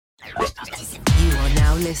You are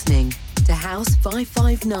now listening to House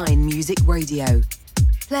 559 Music Radio,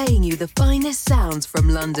 playing you the finest sounds from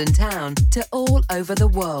London town to all over the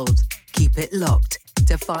world. Keep it locked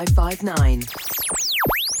to 559.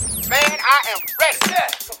 Man, I am ready. Yeah.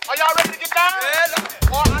 Are y'all ready to get down? Yeah.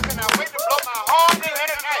 Boy, I cannot wait to blow my horn in here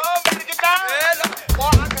tonight. Ready to get down? Yeah.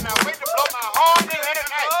 Boy, I cannot wait to blow my horn in here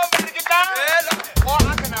tonight. Ready to get down? Yeah. Boy,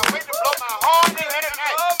 I cannot wait to blow my horn in here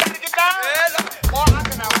tonight. Ready to get down? Yeah. Boy, I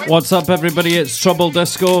cannot wait. What's up, everybody? It's Trouble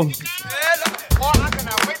Disco.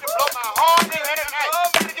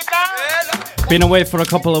 Been away for a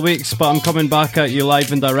couple of weeks, but I'm coming back at you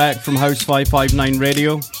live and direct from House 559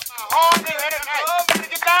 Radio.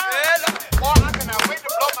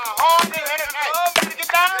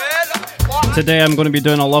 Today I'm going to be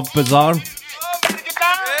doing a Love Bazaar.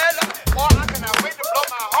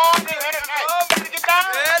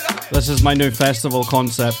 This is my new festival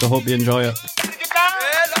concept. I hope you enjoy it.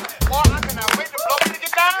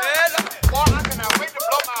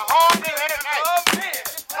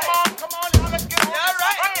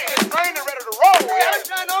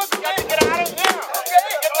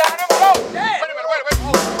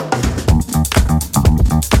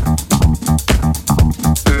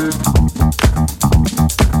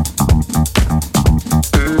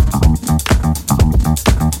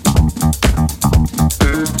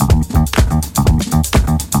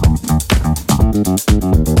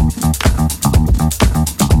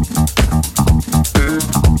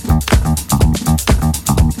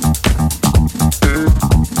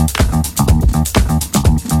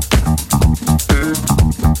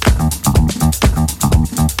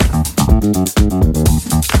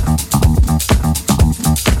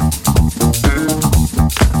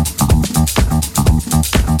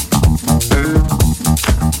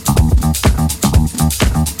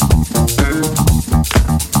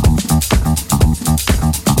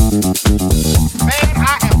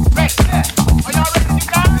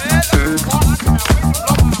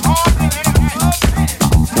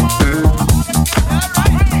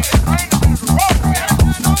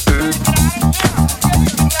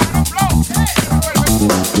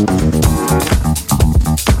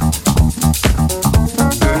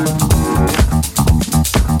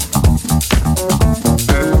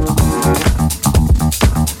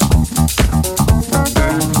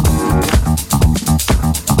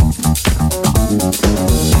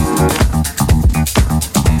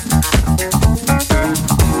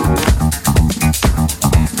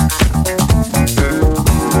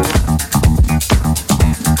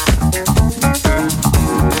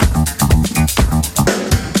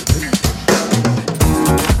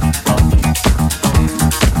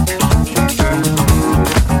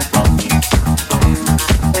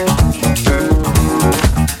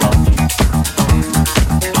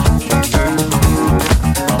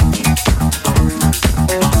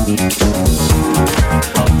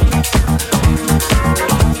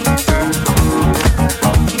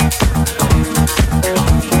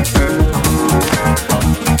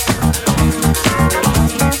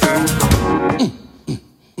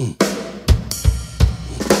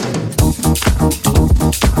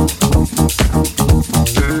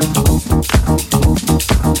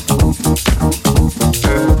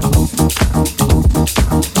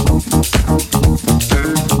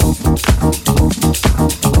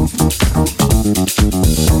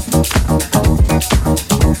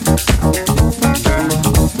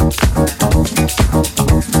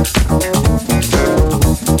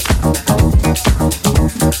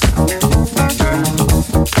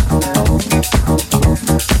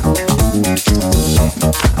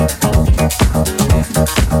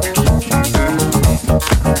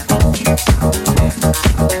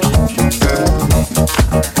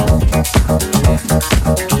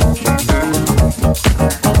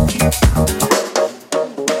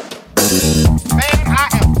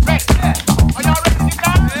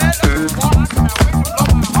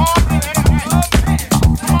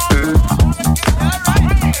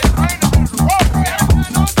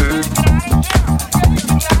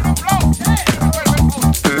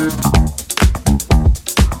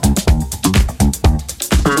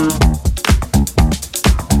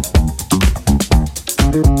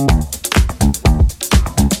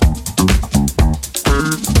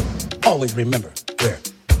 Always remember where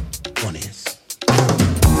one is.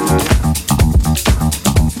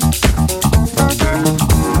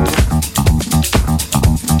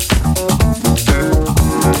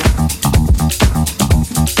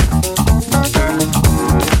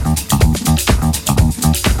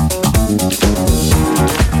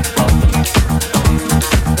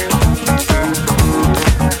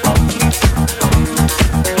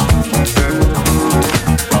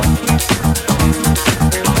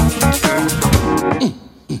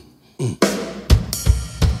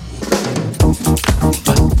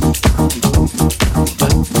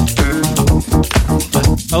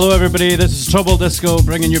 everybody, this is Trouble Disco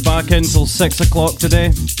bringing you back in till 6 o'clock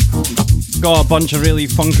today. Got a bunch of really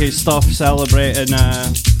funky stuff celebrating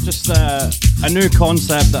just a new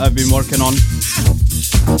concept that I've been working on.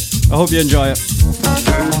 I hope you enjoy it.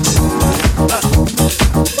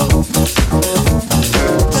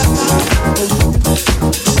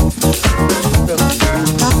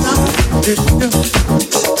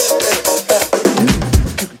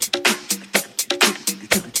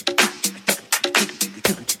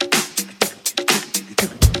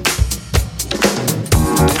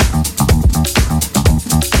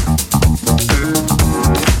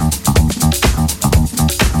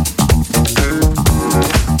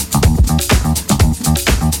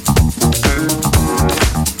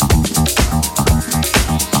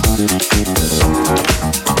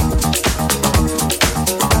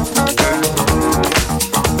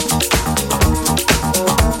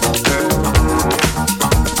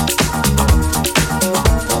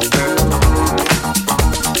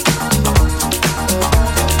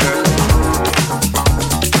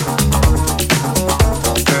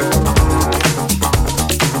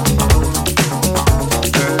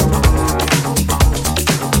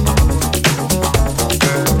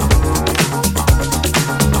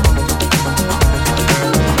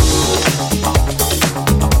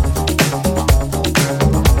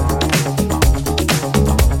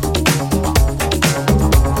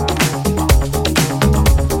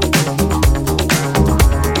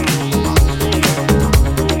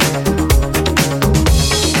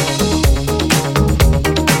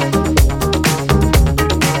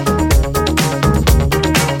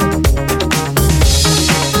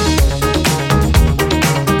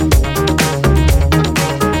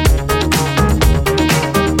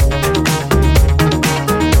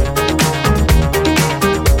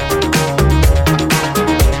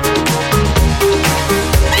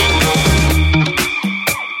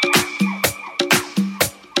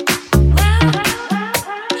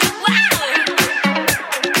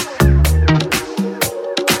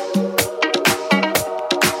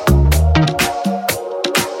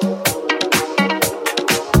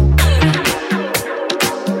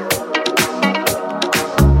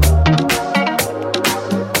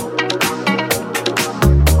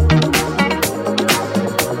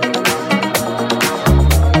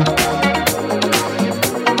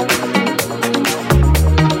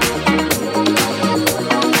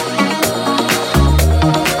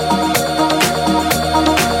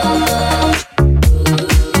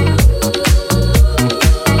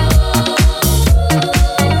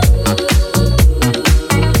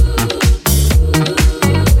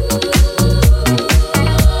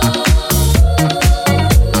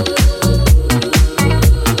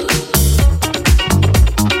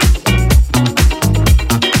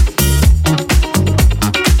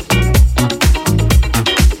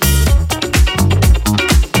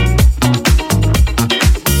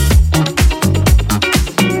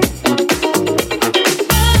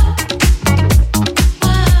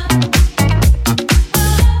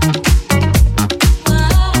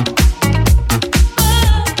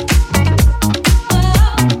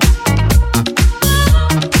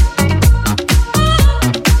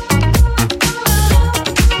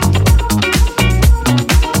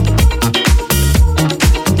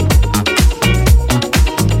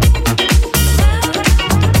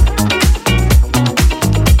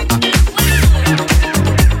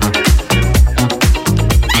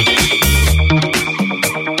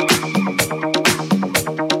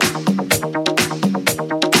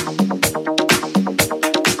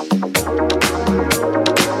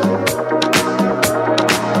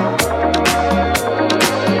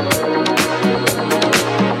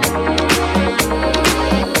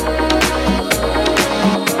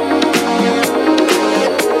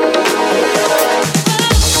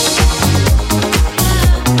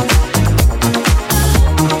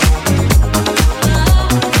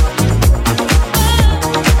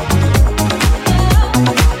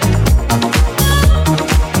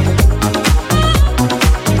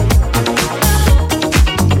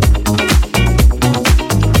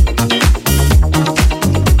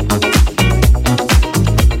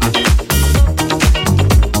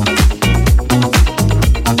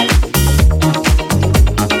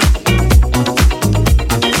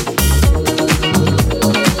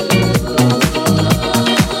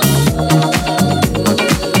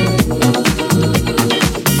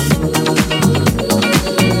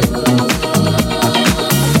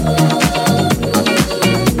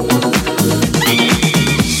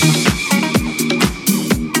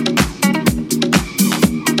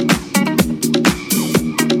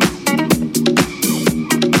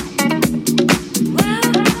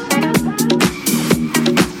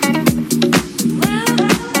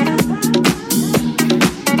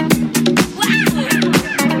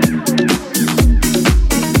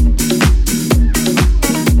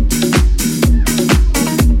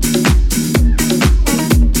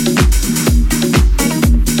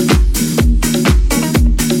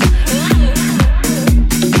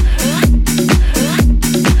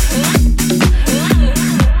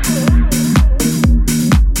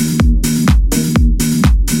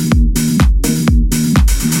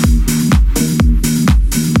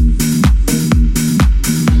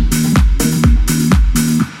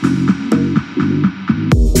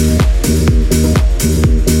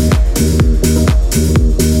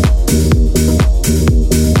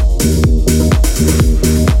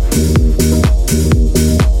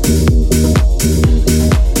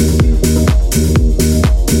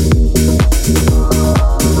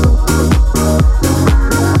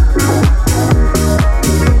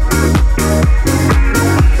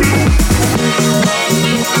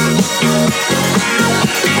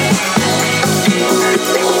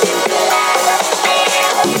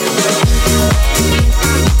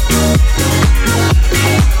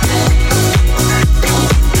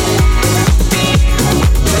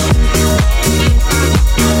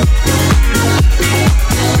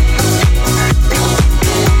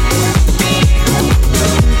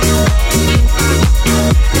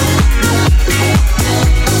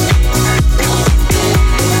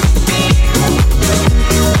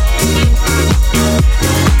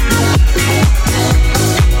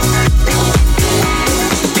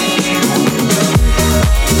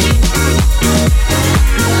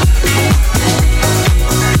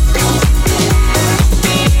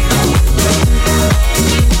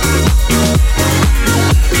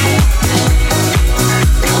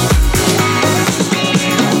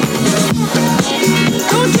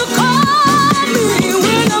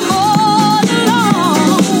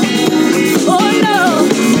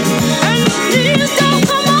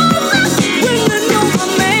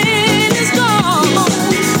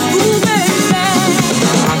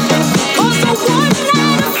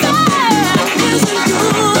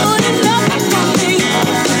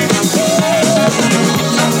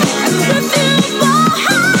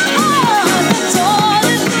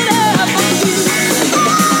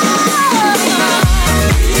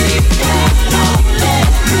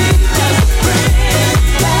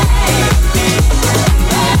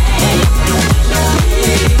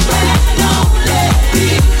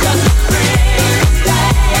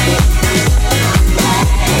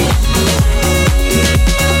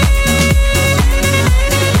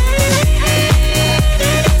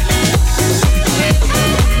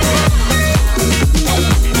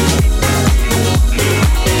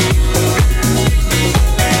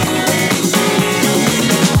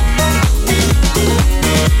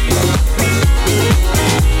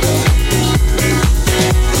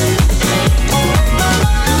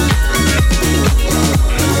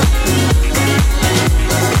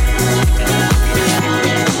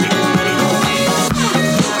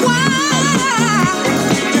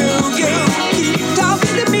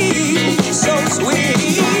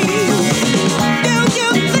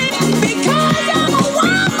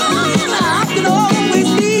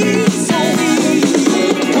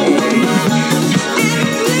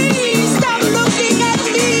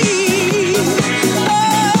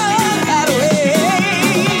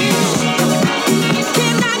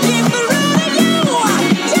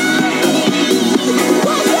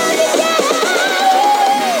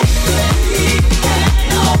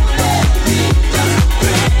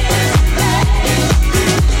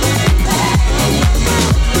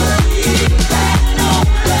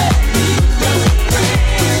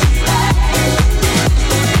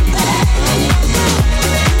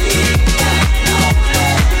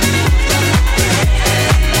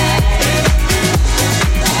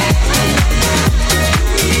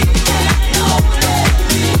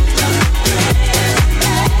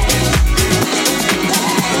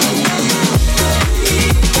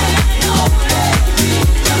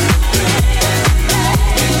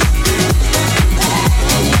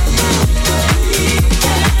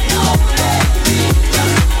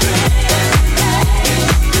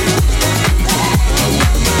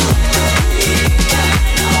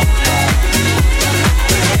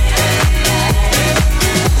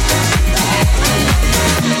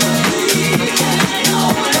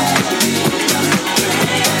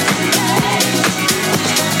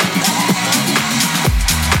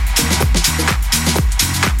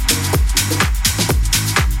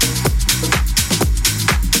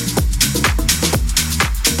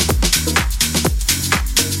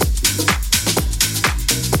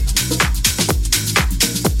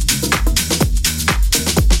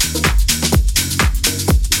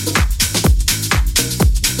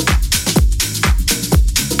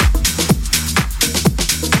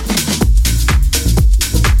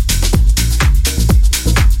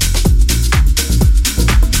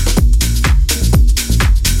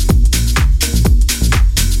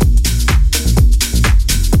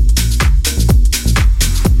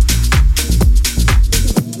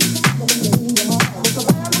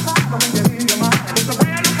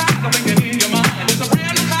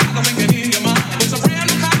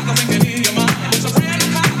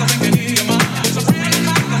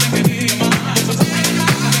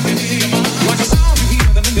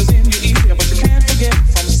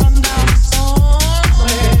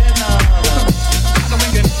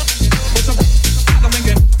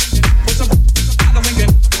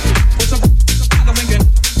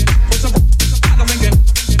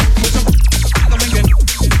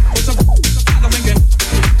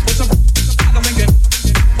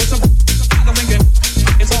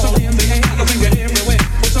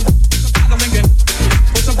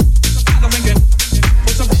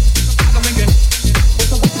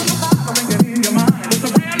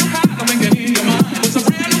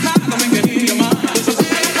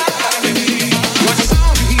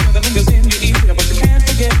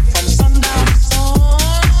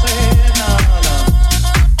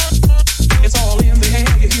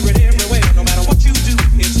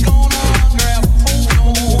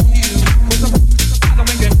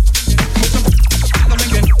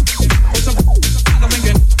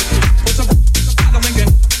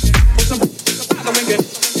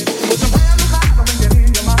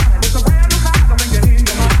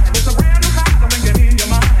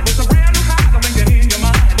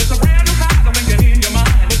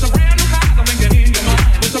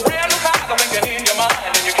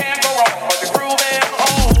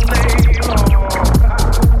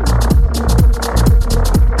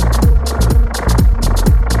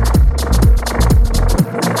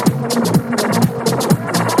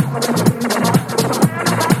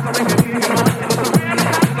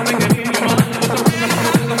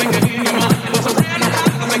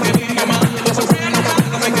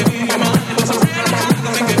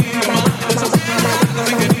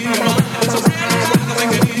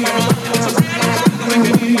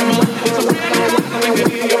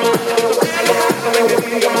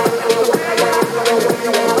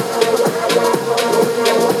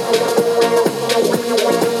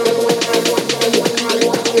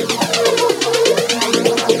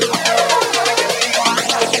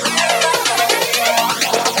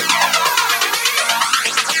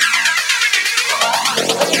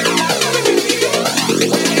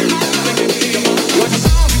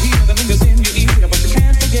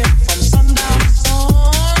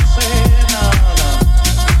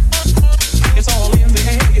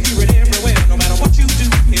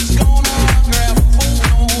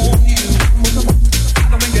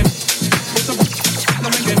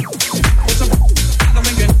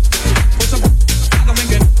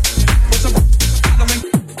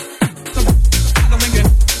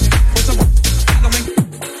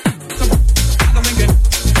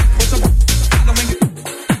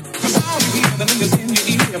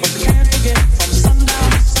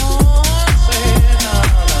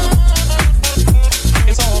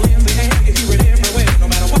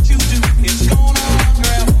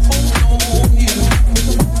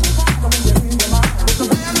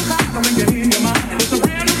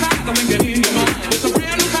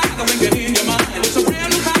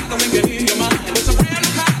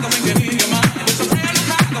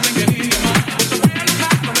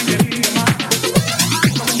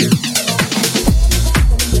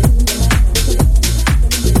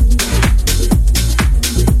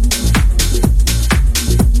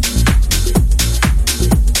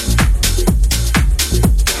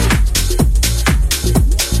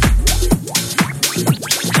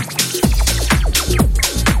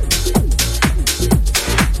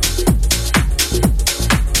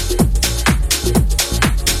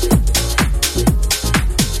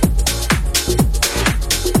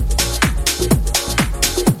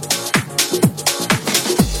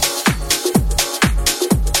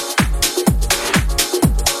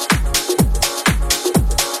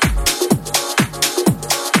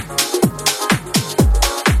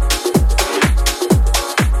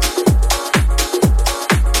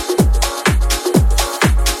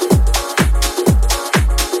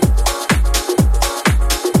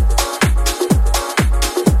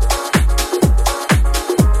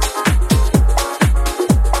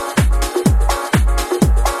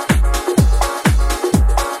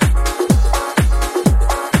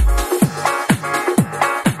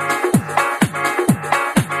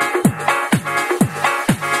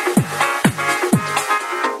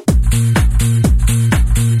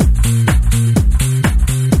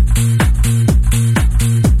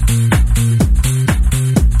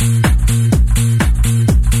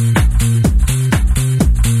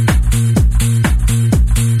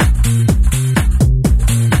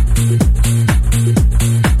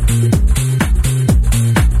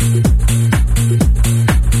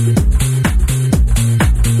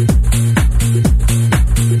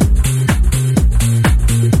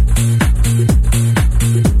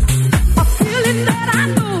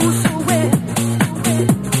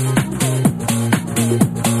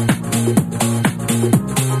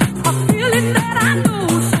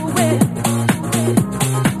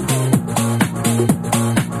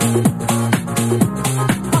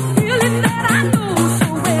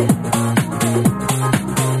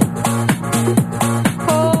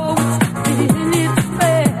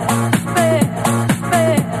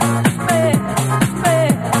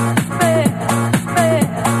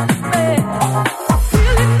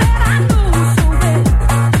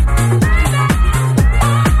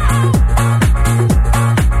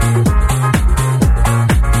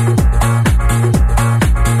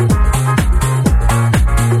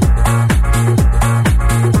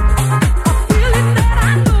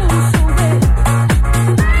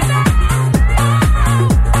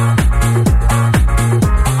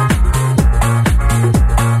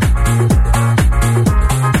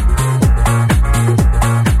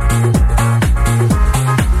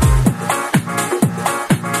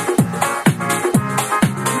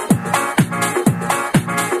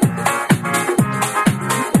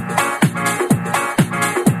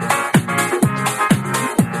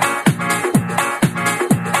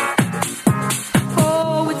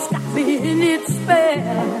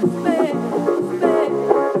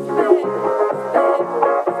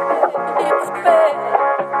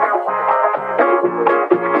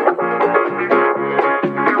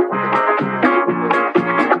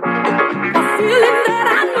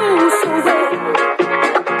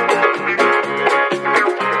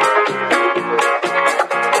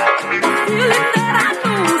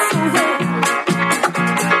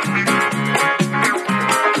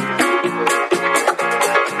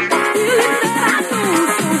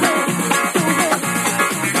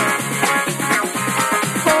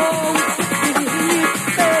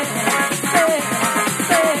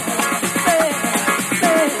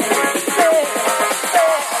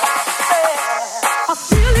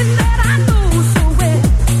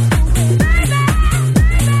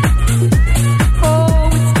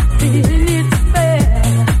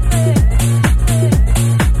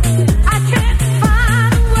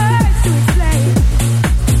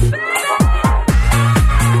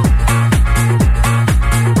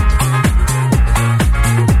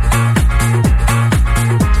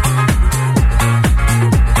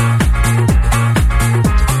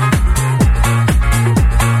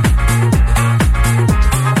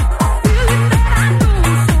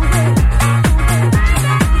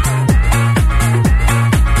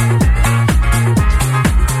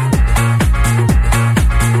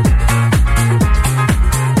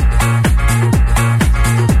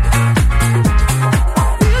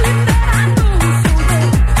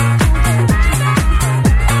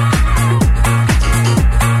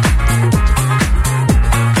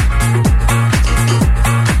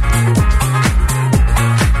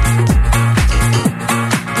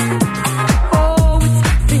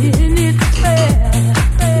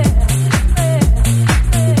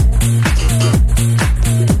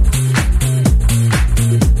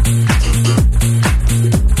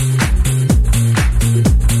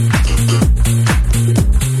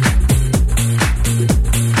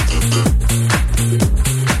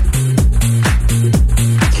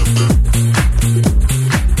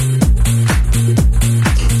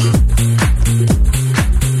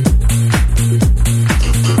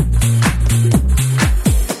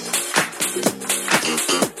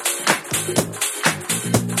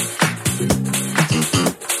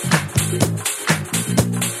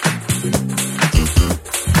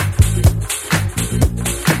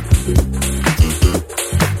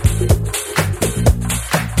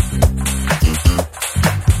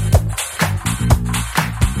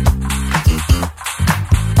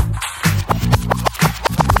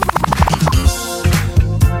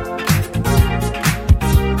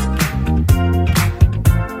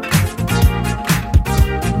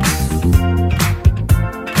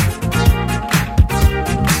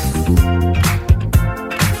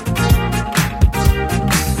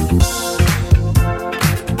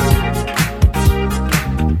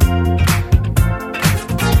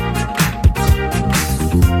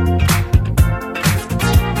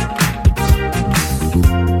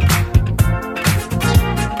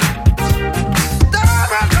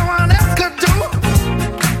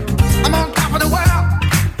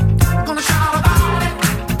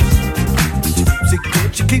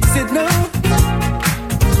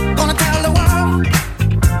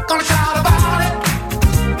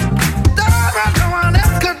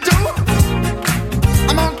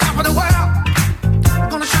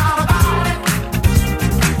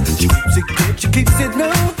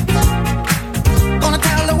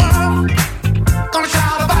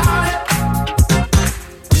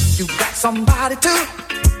 somebody to.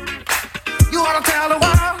 You ought to tell the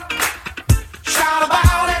world, shout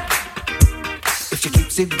about it. If she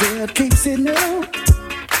keeps it good, keeps it new,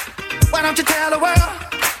 why don't you tell the world,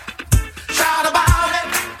 shout about it.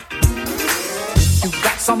 You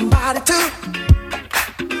got somebody to.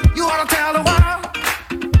 You ought to tell the world,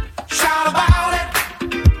 shout about it.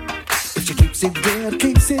 If she keeps it good,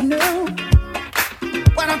 keeps it new,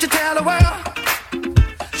 why don't you tell the world,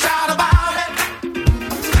 shout about it.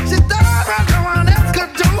 She does what no one else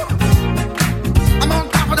could do. I'm on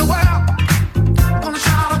top of the world, gonna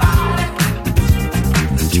shout about it.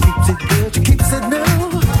 She keeps it good, she keeps it new.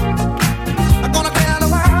 I'm gonna tell the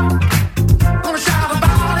world, gonna shout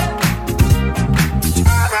about it. She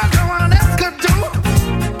does what no one else could do.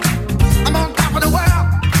 I'm on top of the world,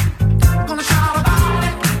 gonna shout about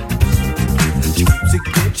it. She keeps it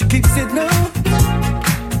good, she keeps it new.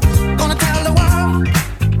 Gonna tell the world,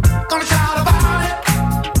 gonna shout about it.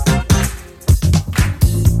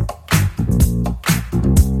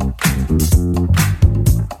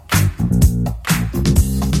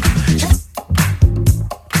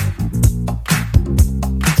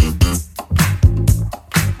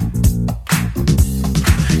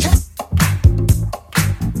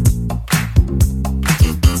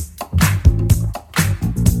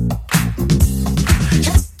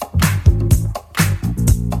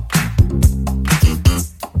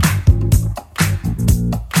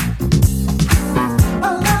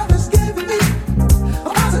 Our love is giving me a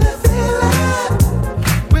positive feeling.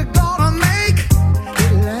 We're gonna make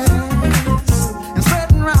it last and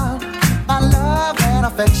spreading around our love and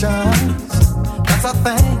affections. That's a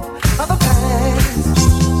thing of the past.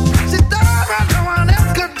 She does what no one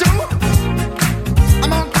else could do.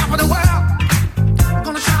 I'm on top of the world,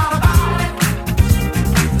 gonna shout about it.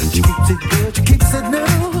 She keeps it good, she keeps it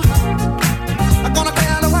new. I'm gonna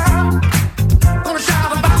tell the world, gonna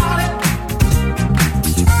shout about it.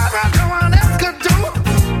 She does what no one else could do.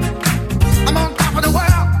 I'm on top of the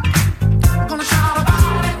world, gonna shout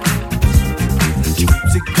about it. She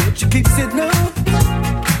keeps it good, she keeps it new.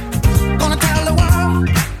 Gonna tell the world,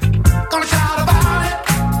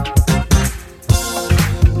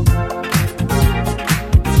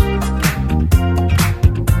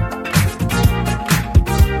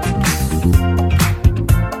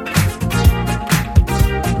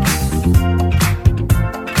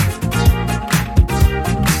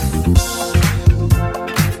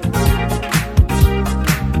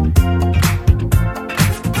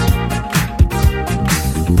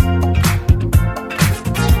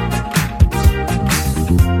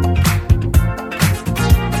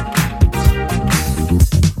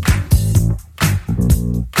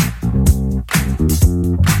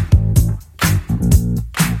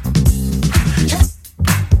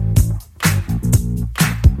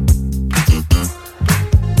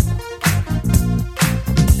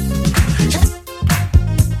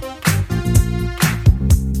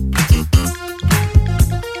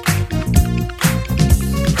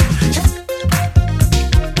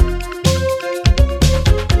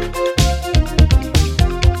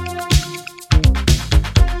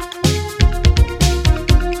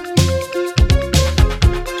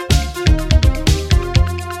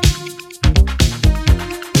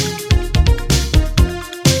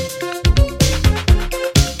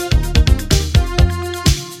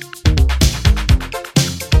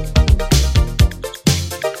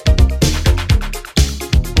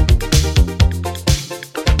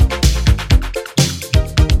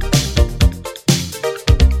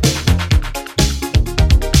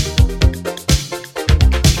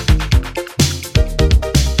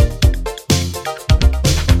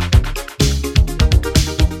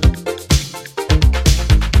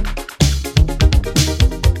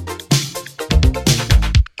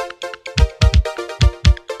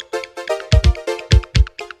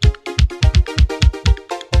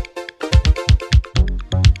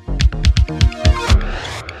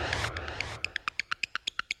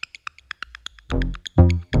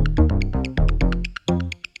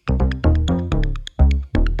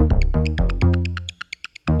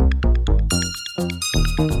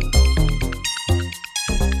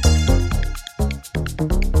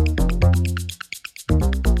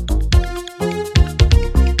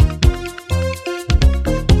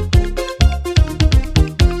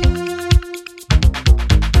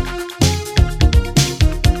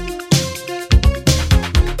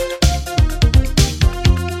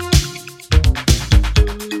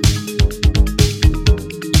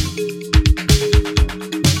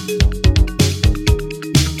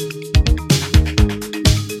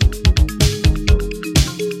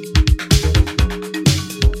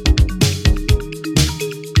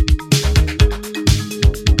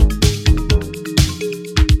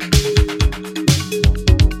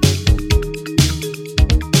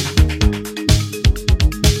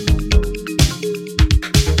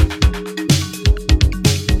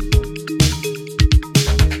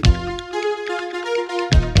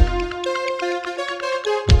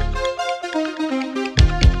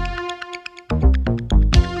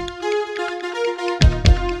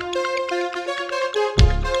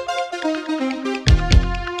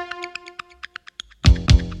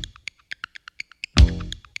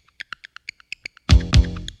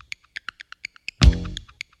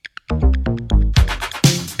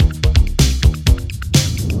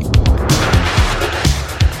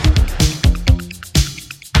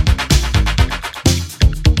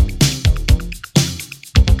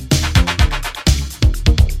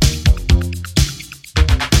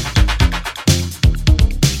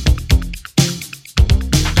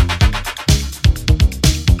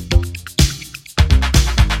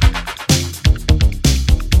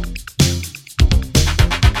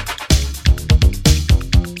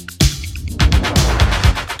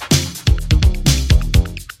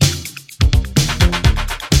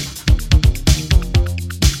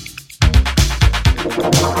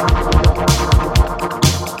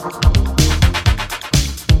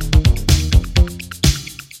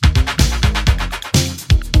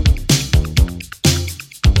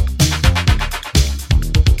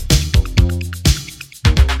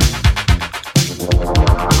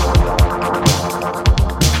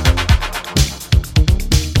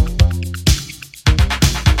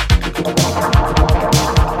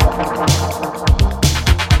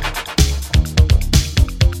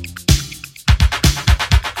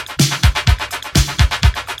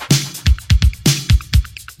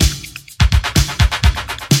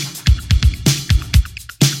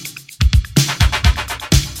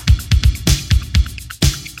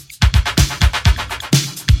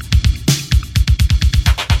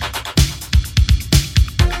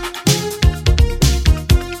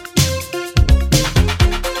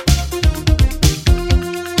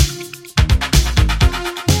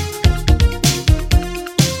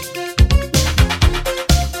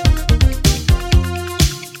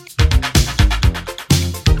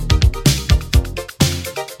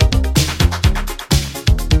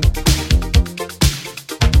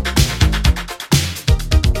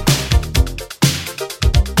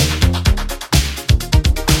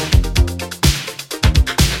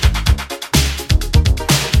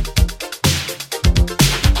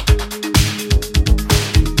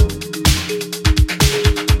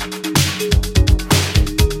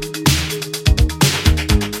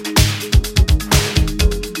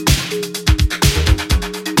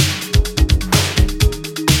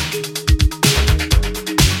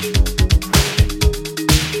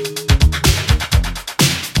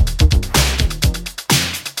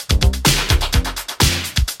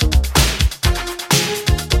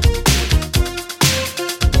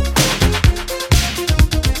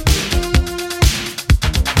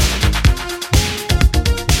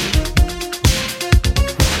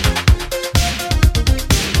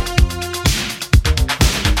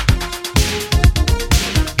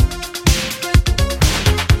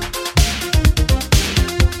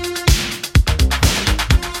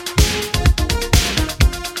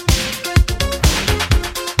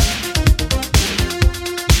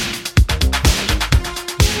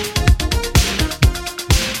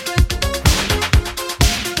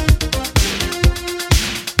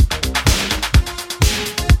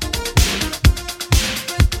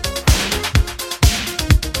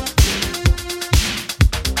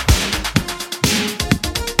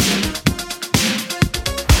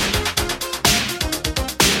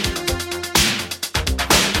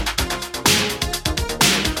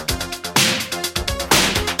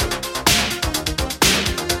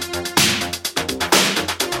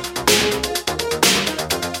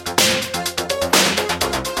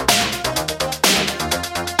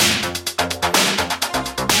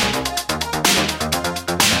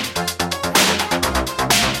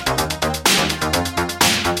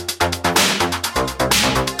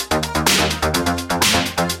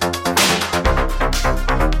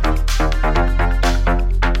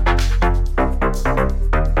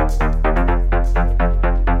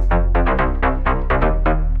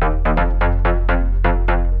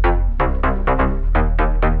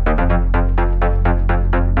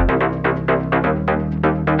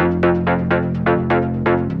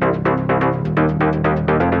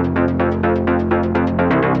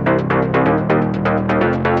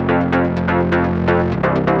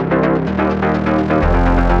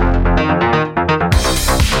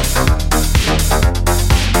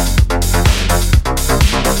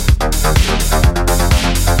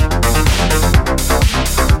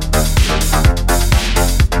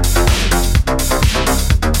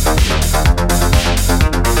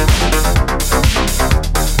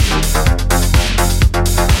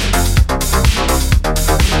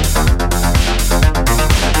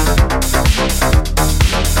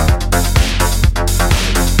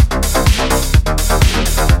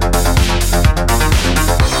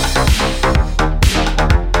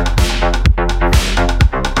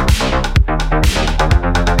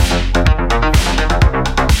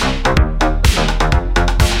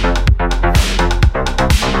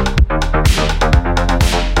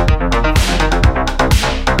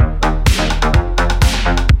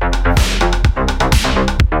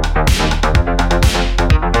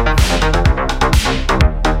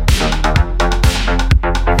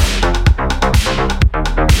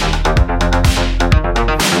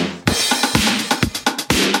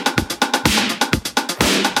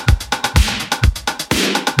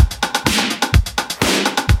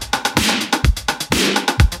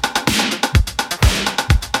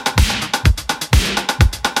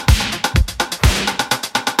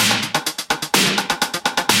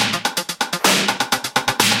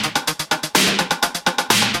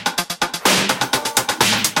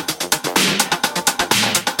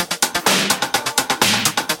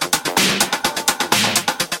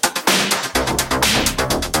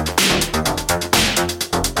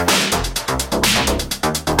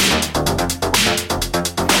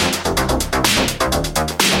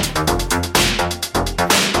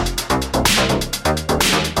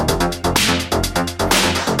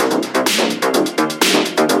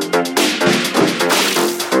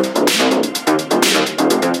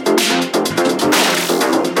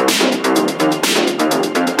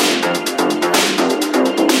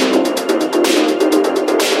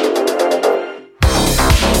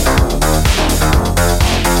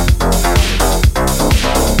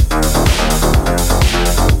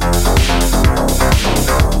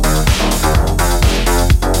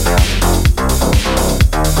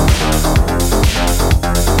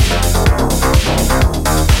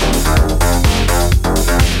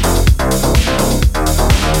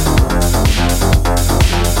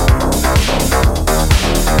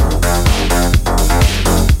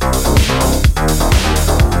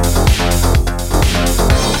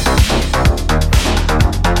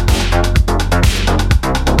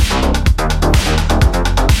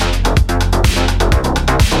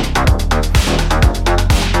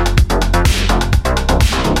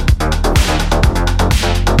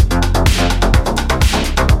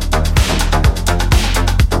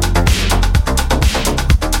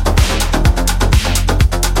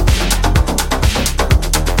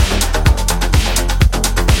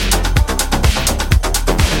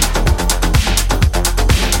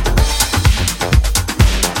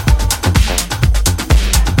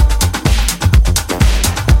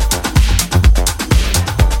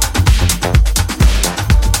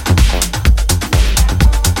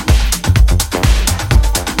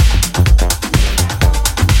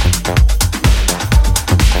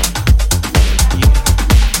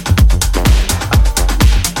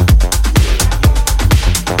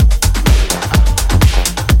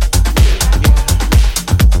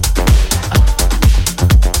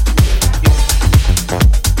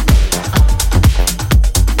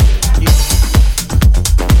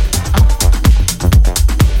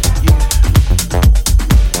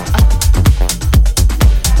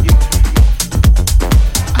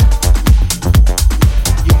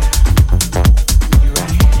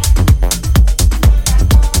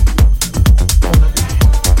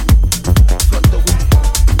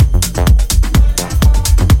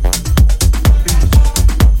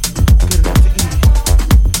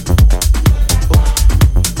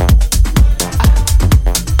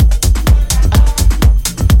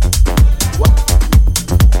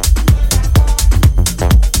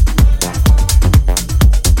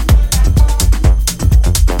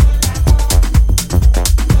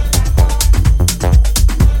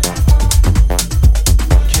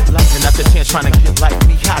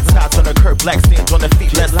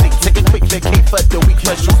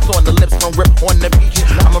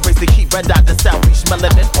 red dot, the South Beach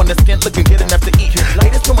melanin on the skin, looking good enough to eat.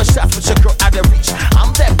 Ladies throwing shots, but your girl out of reach.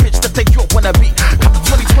 I'm that bitch that they you wanna be. Come to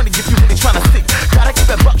 2020 if you really tryna see. Gotta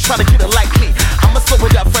keep it buck, tryna get it like me. I'ma slow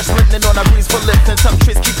it up, fresh linen on a breeze for lips and tongue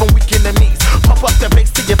trees, keep them weak in the knees. Pump up the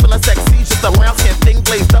bass till you feeling sexy, just a round skin thing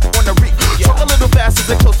blazed up on the reek. Talk a little faster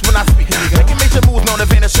and close when I speak. Making major moves, known to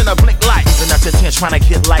vanish in a blink light. Even at your 10, tryna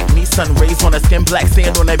get like me. Sun rays on the skin, black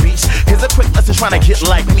sand on the beach. Here's a quick lesson, tryna get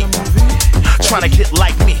like me. Tryna get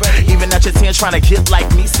like me. Even at your 10, tryna get like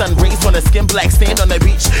me. Sun rays on the skin, black sand on the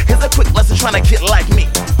beach. Here's a quick lesson, tryna get like me.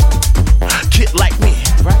 Get like me,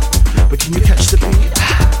 right? But can you catch the beat?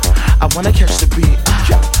 I wanna catch the beat.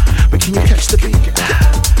 But can you catch the beat?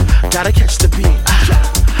 Gotta catch the beat.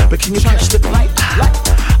 But can you catch the beat?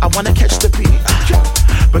 I wanna catch the beat.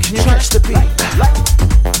 But can you catch the beat?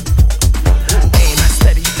 Aim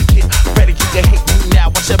steady, get ready. You can hate me now.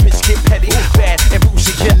 Watch your bitch get petty, bad and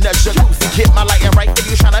bougie. Get in the jacuzzi, get my lighting right. If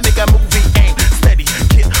you tryna make a movie, aim steady,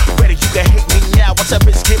 get ready. You can hate me now. Watch your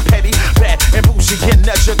bitch get petty, bad and bougie. Get in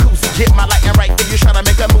the jacuzzi, get my lighting right. If you tryna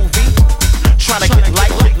make a movie, tryna get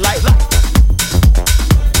like.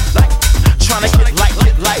 Tryna get like.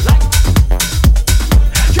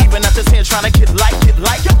 Even at this hand, tryna get like.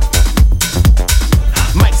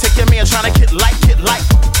 Mike, take your man, tryna get like.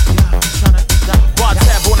 Bar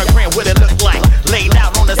tab on the gram, what it look like? Laid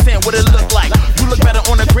out on the sand, what it look like? You look better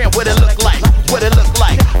on the gram, what it look like? What it look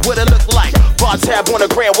like? What it look like? Bar tab on the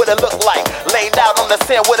gram, what it look like? Laid out on the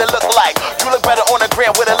sand, what it look like? You look better on the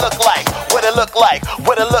gram, what it look like? What it look like?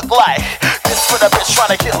 What it look like? This for the bitch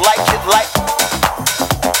tryna get like.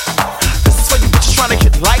 This is for you bitches tryna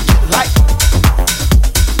get like.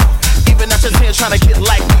 Even at your 10, tryna get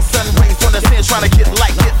like me. Sun rays on the sand, tryna get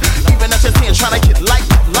like it. Even at your 10, tryna get like.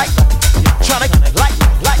 Tryna get like.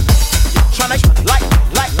 Tryna get like.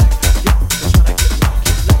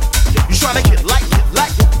 You tryna get like.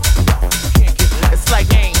 It's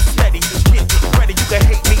like aim steady, get ready. You can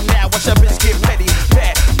hate me now. Watch your bitch get ready.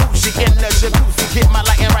 Bad bougie in the jacuzzi, get my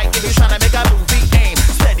lighting right. If you tryna make a movie, aim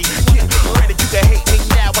steady, get ready. You can hate me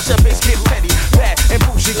now. Watch your bitch get ready. Bad and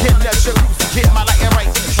bougie in the jacuzzi, get my lighting right.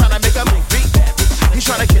 If you tryna make a movie, you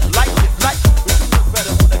tryna get like.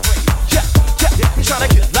 Yeah. You tryna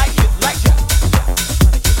get like.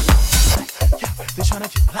 They tryna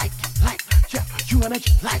get like. Yeah. You wanna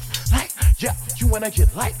get like. Yeah. You wanna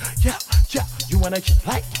get like. Yeah. You wanna get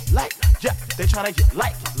like. Yeah. They tryna get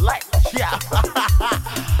like. Yeah.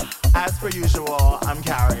 As per usual, I'm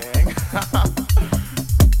carrying.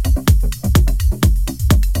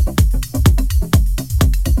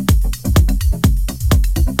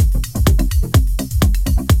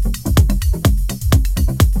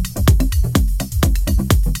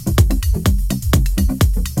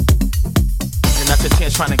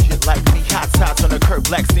 Trying to get like me, hot tops on the curb,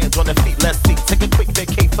 black sands on the feet. Let's see, take a quick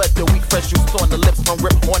vacay for the week. Fresh juice on the lips from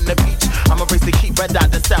rip on the beach. I'ma raise the heat, red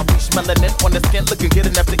dot, the South Beach melanin on the skin, looking good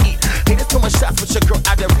enough to eat. Haters throwing shots with your girl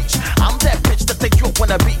out of reach. I'm that bitch that they you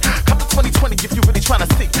wanna be. Come to 2020 if you really tryna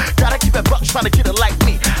see. Gotta keep it buck, tryna get it like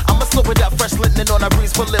me. I'ma slow it up, fresh linen on a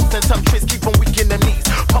breeze for lips and tongue trees, keep them weak in the knees.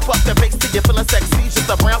 Pump up the bass till you feeling sexy, just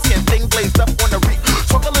a brown skin thing blazed up on the reek.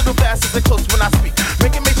 Talk a little faster and close when I speak.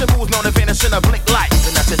 Making major moves, known to vanish in a blink light.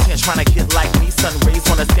 Even at your 10, tryna get like me. Sun rays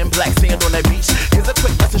on the skin, black sand on the beach. Here's a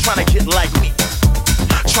quick lesson, tryna get like me.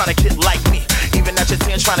 Tryna get like me. Even at your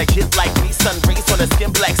 10, tryna get like me. Sun rays on the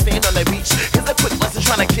skin, black sand on the beach. Here's a quick lesson,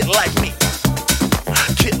 tryna get like me.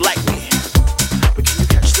 Get like me. But can you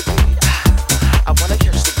catch the beat? I wanna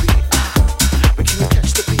catch the beat. But can you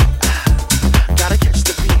catch the beat? Gotta catch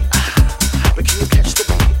the beat. But can you catch the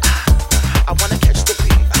beat? I wanna catch the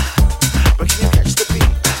beat. But can you catch the beat?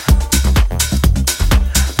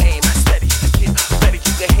 Aim steady, get ready.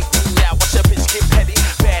 You can hate me now. Watch your bitch get petty,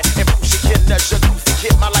 bad and bougie. Get in the jacuzzi,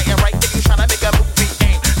 get my lighting right. If you tryna make a movie,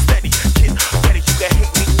 aim steady, get ready. You can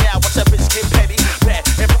hate me now. Watch your bitch get petty, bad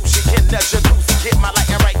and bougie. Get in the jacuzzi, get my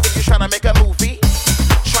lighting right. If you tryna make a movie,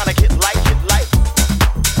 tryna get like.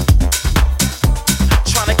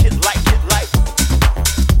 Tryna get like.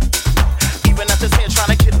 Even at this hand,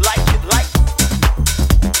 tryna get like.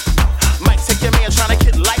 Mike, take your man, tryna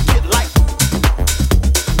get like.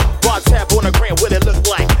 Bar tab on the gram, what it look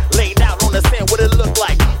like? Laid out on the sand, what it look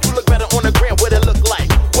like? You look better on the gram, what it look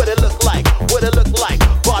like? What it look like? What it look like?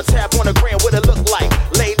 Bar tab on the gram, what it look like?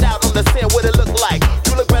 Laid out on the sand, what it look like?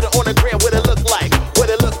 You look better on the gram, what it look like? What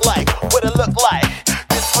it look like? What it look like?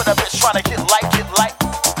 This for the bitch tryna get like.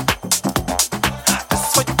 This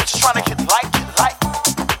is for you bitches tryna get like.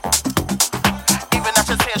 Even at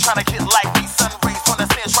your 10, tryna get like me. Sun rays on the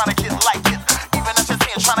sand, tryna get like it. Even at your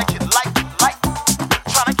 10, tryna get like.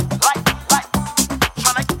 Tryna get like.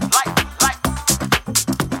 Tryna get like.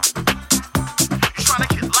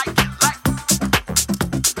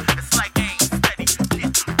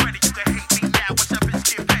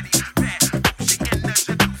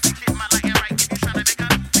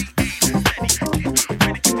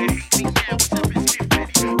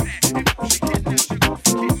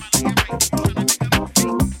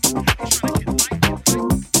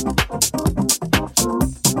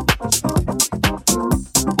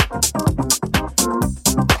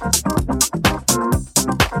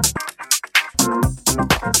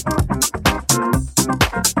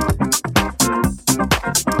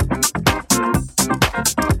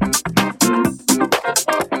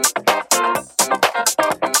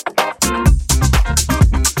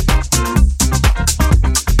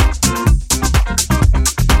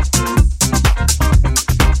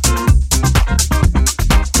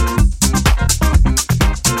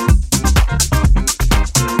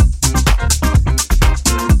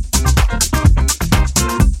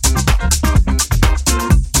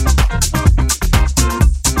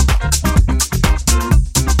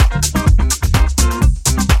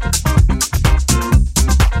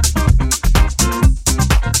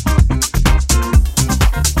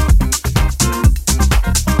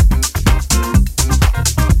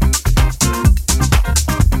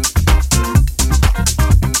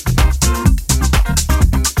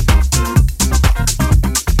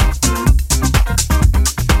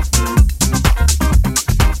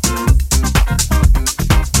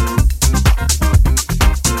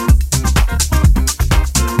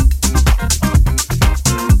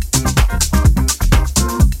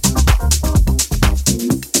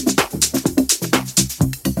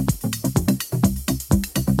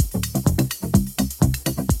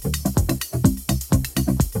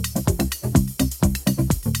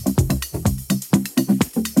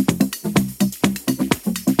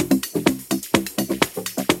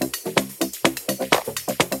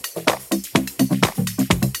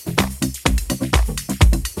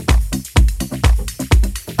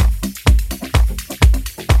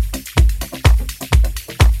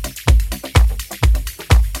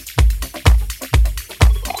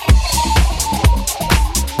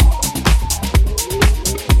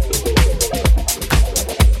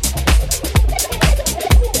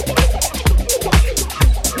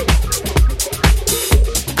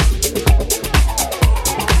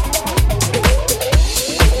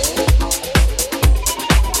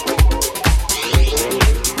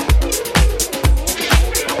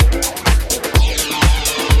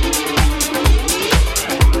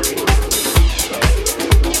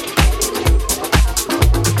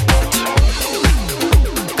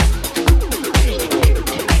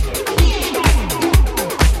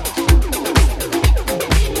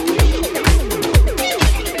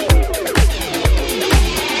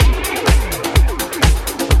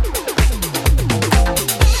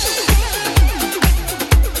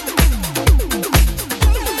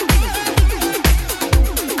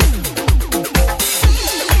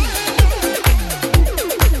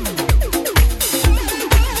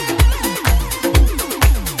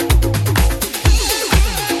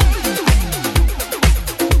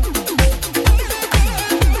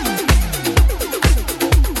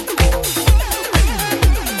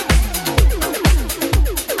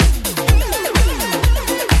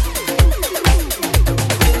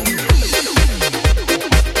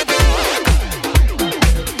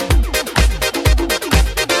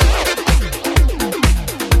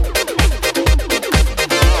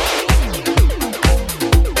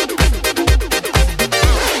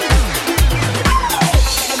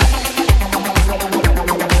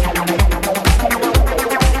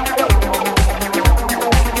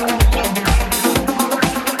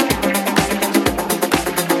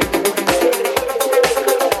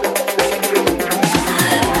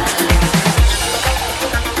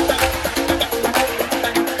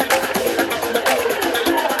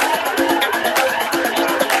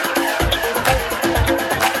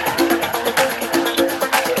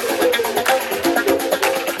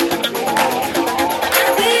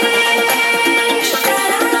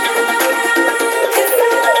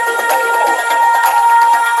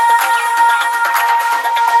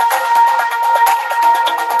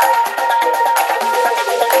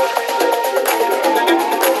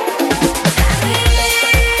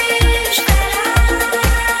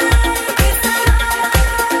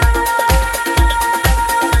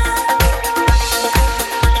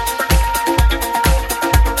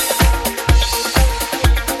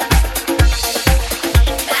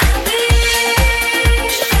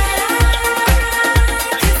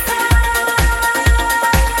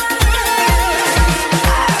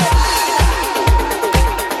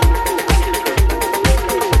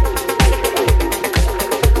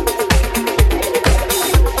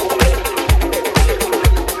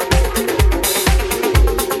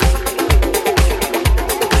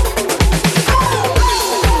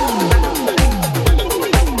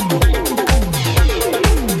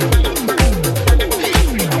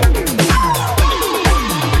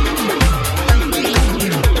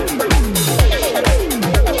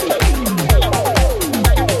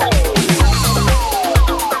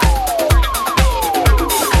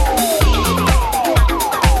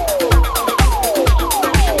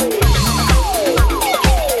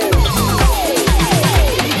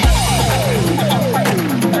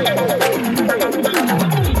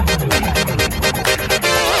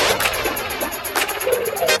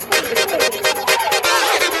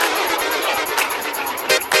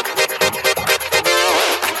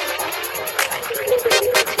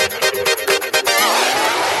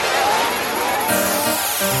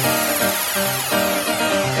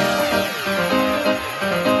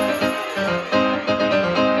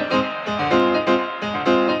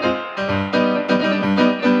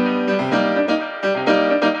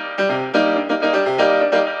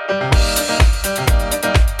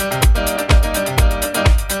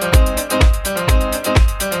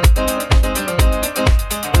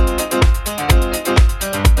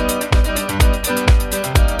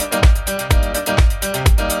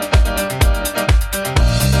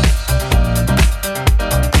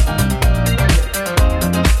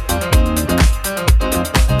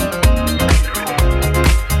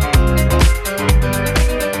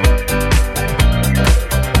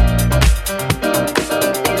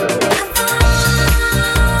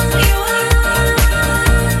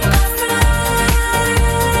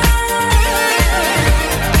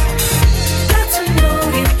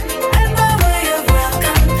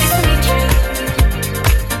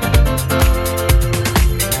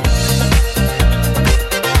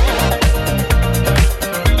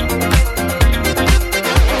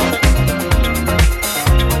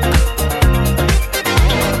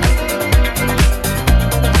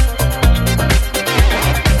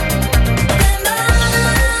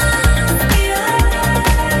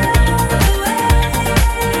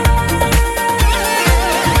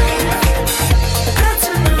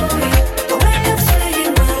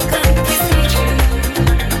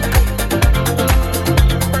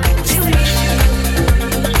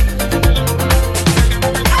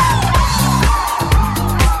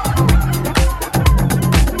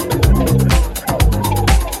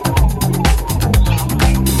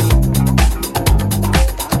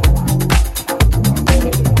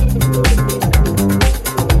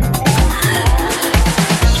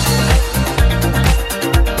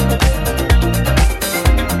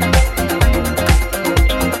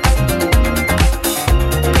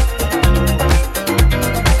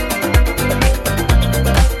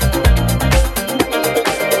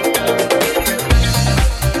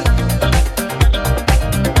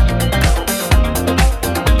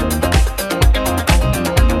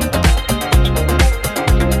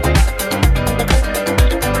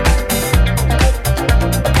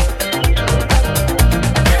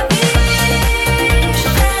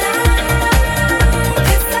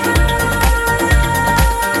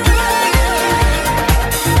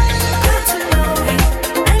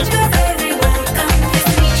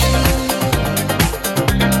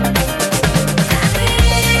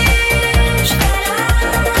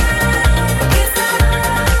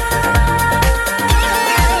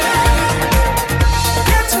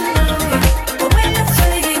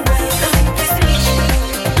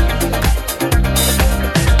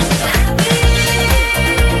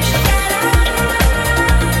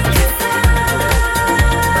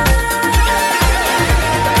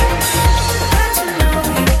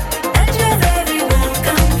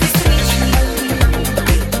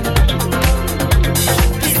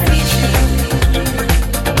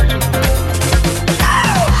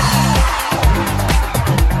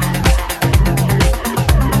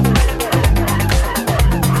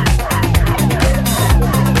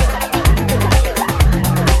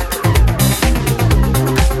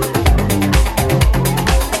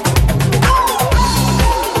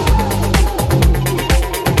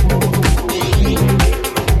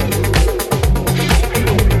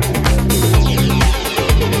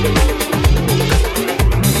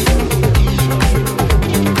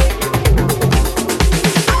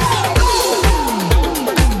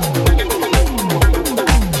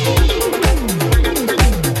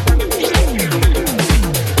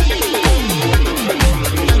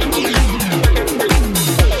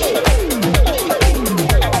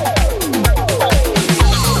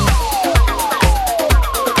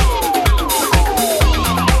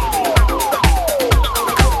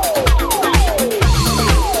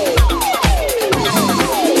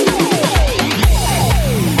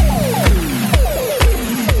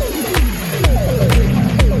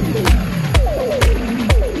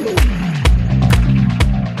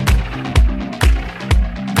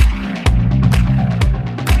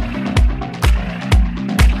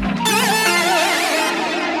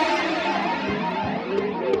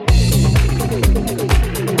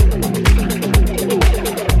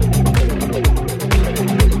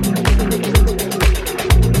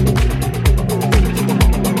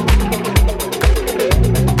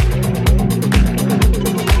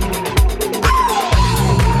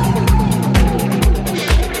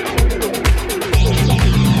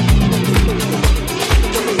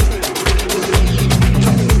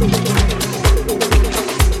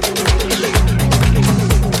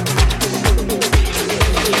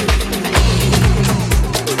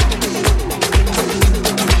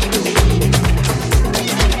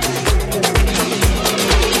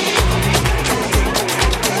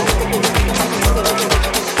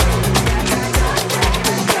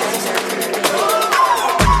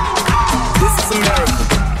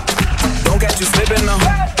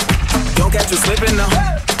 catch you slipping now.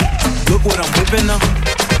 Look what I'm whipping now.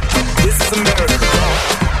 This is America.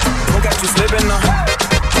 Don't catch you slipping now.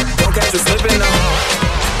 Don't catch you slipping now.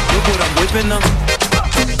 Look what I'm whipping now.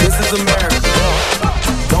 This is America.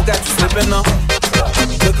 Don't catch you slipping now.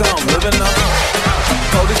 Look how I'm living now.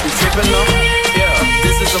 Police be tripping now. Yeah,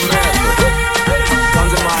 this is America.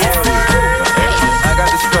 Guns in my area. I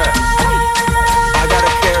got the strap. I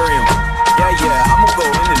gotta carry him. Yeah, I'ma go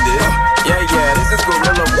into this. Yeah, this is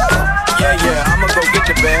gorilla. Yeah, I'ma go get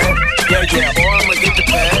the bag. Yeah, or I'ma get the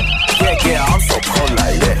pad. Yeah, I'm so cold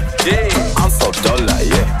like yeah. I'm so dull like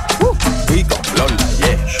yeah. We gon' blow like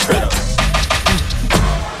yeah. Straight up.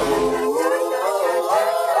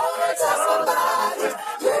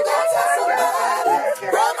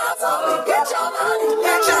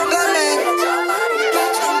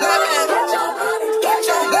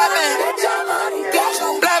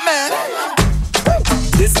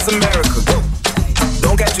 This is America.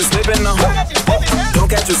 Don't catch you slipping now. Don't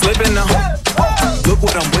catch you slipping now. Look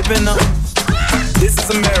what I'm whipping now. This is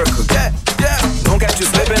America. Don't catch you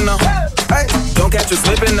slipping now. Don't catch you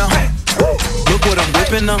slipping now. Look what I'm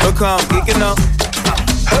whipping now. Look how I'm geeking up.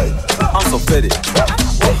 I'm so fitted.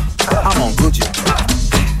 I'm on Gucci.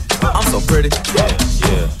 I'm so pretty.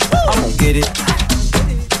 Yeah. I'm gon' get it.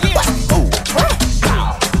 Ooh.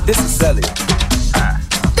 This is Sally.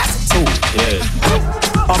 That's a tool.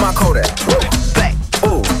 Yeah. On my Kodak. Black.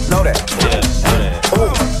 Ooh, know that. Yeah, know that.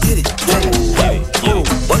 Ooh, get it. Ooh,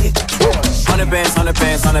 work it. 100 bands, 100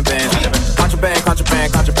 bands, 100 bands. Contraband,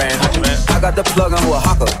 contraband, contraband. I got the plug on who a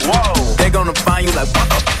hawker. Whoa. They gonna find you like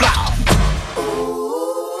waka, blah.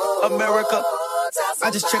 America. I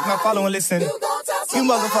just checked my follow and listen. You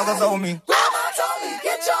motherfuckers owe me.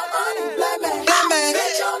 Get your money, black man. Black man.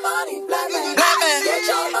 Get your money, black man. Black man. Get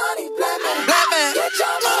your money, black man. Black man. Get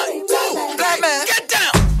your money, black man. Black man. Get down.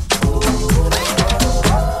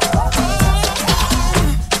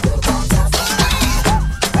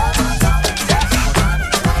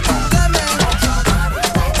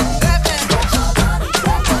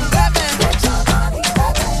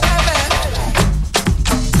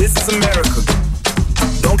 This is America.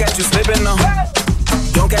 Don't catch you slipping now.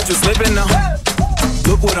 Don't catch you slipping now.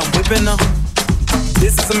 Look what I'm whipping now.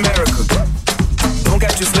 This is America. Don't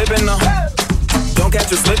catch you slipping now. Don't catch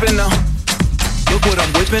you slipping now. Look what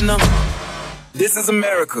I'm whipping now. This is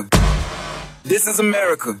America. This is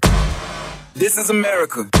America. This is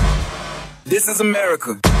America. This is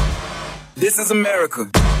America. This is America.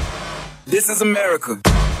 This is America.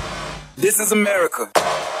 This is America.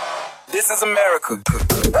 This is America.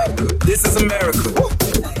 This is America.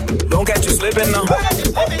 Don't catch you slipping now.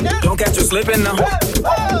 Don't catch you slipping now.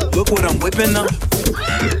 Look what I'm whipping now.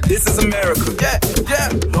 This is America. Yeah.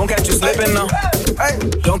 Don't catch you slipping now.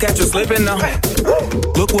 Don't catch you slipping now.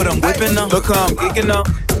 Look what I'm whipping now. Look how I'm geeking up.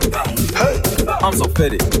 I'm so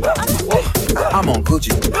fitted. I'm on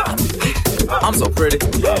Gucci. I'm so pretty.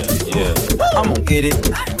 Yeah. I'm gon' get it.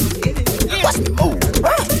 Watch me move.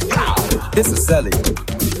 This is Sally.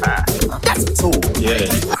 That's a tool. Yeah.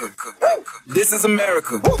 This is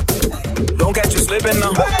America. Don't catch you slipping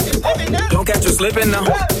now. Don't catch you slipping now.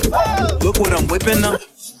 Look what I'm whipping now.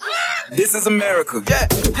 This is America. Yeah.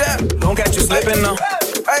 Don't catch you slipping now.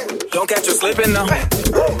 Don't catch you slipping now.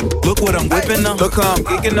 Look what I'm whipping now. Look how I'm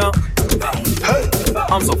geeking up.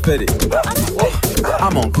 I'm so fitted.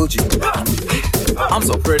 I'm on Gucci. I'm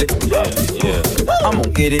so pretty. Yeah. I'm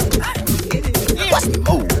gon' get it. Watch me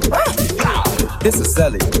move. This is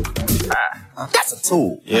Sally. That's a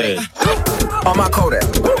tool. Yeah. On my Kodak.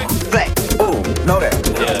 Black. Ooh, know that.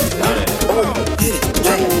 Yeah, know that. Ooh, get it.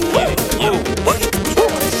 Ooh, what?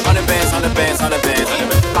 100 bands, 100 bands, 100 bands.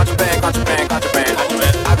 Contraband, contraband, contraband.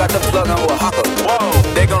 I got the plug on who a hawker. Whoa.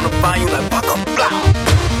 They gonna find you like waka, blah.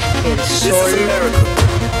 This is America.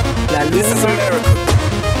 This is America.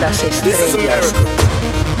 This is America.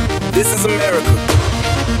 This is America.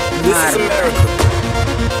 This is America.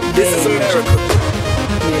 This is America.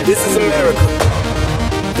 This is America.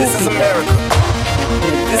 This is America.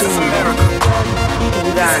 This is America.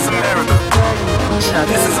 This is America.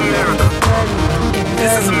 This is America.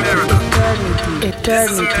 This is America.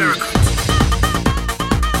 This is America.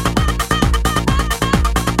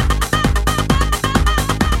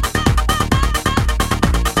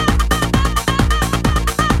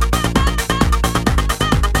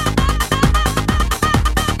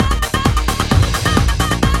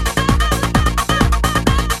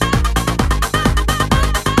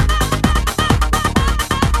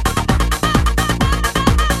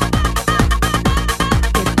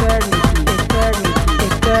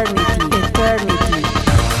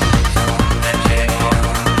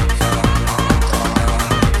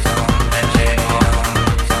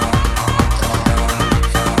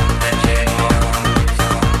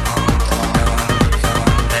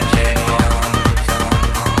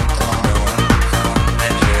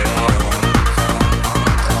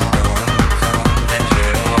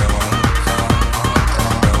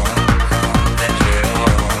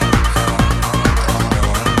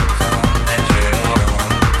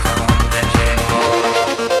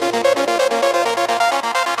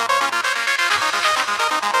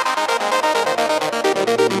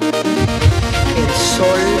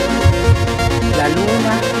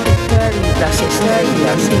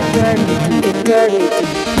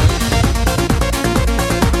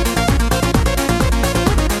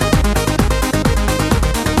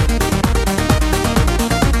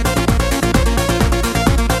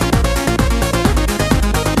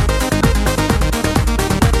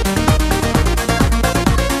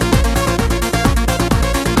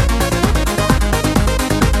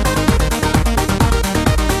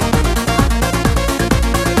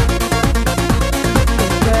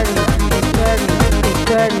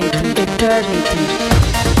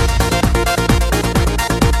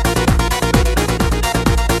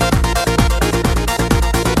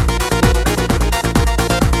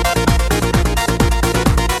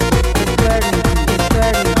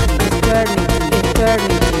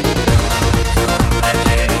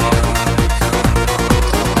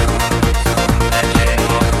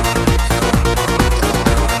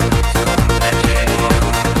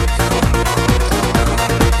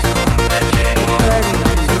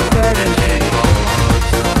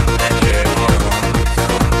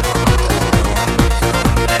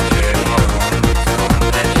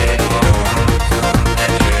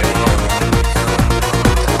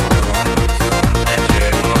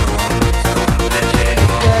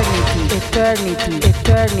 eternity,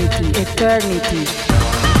 eternity, eternity.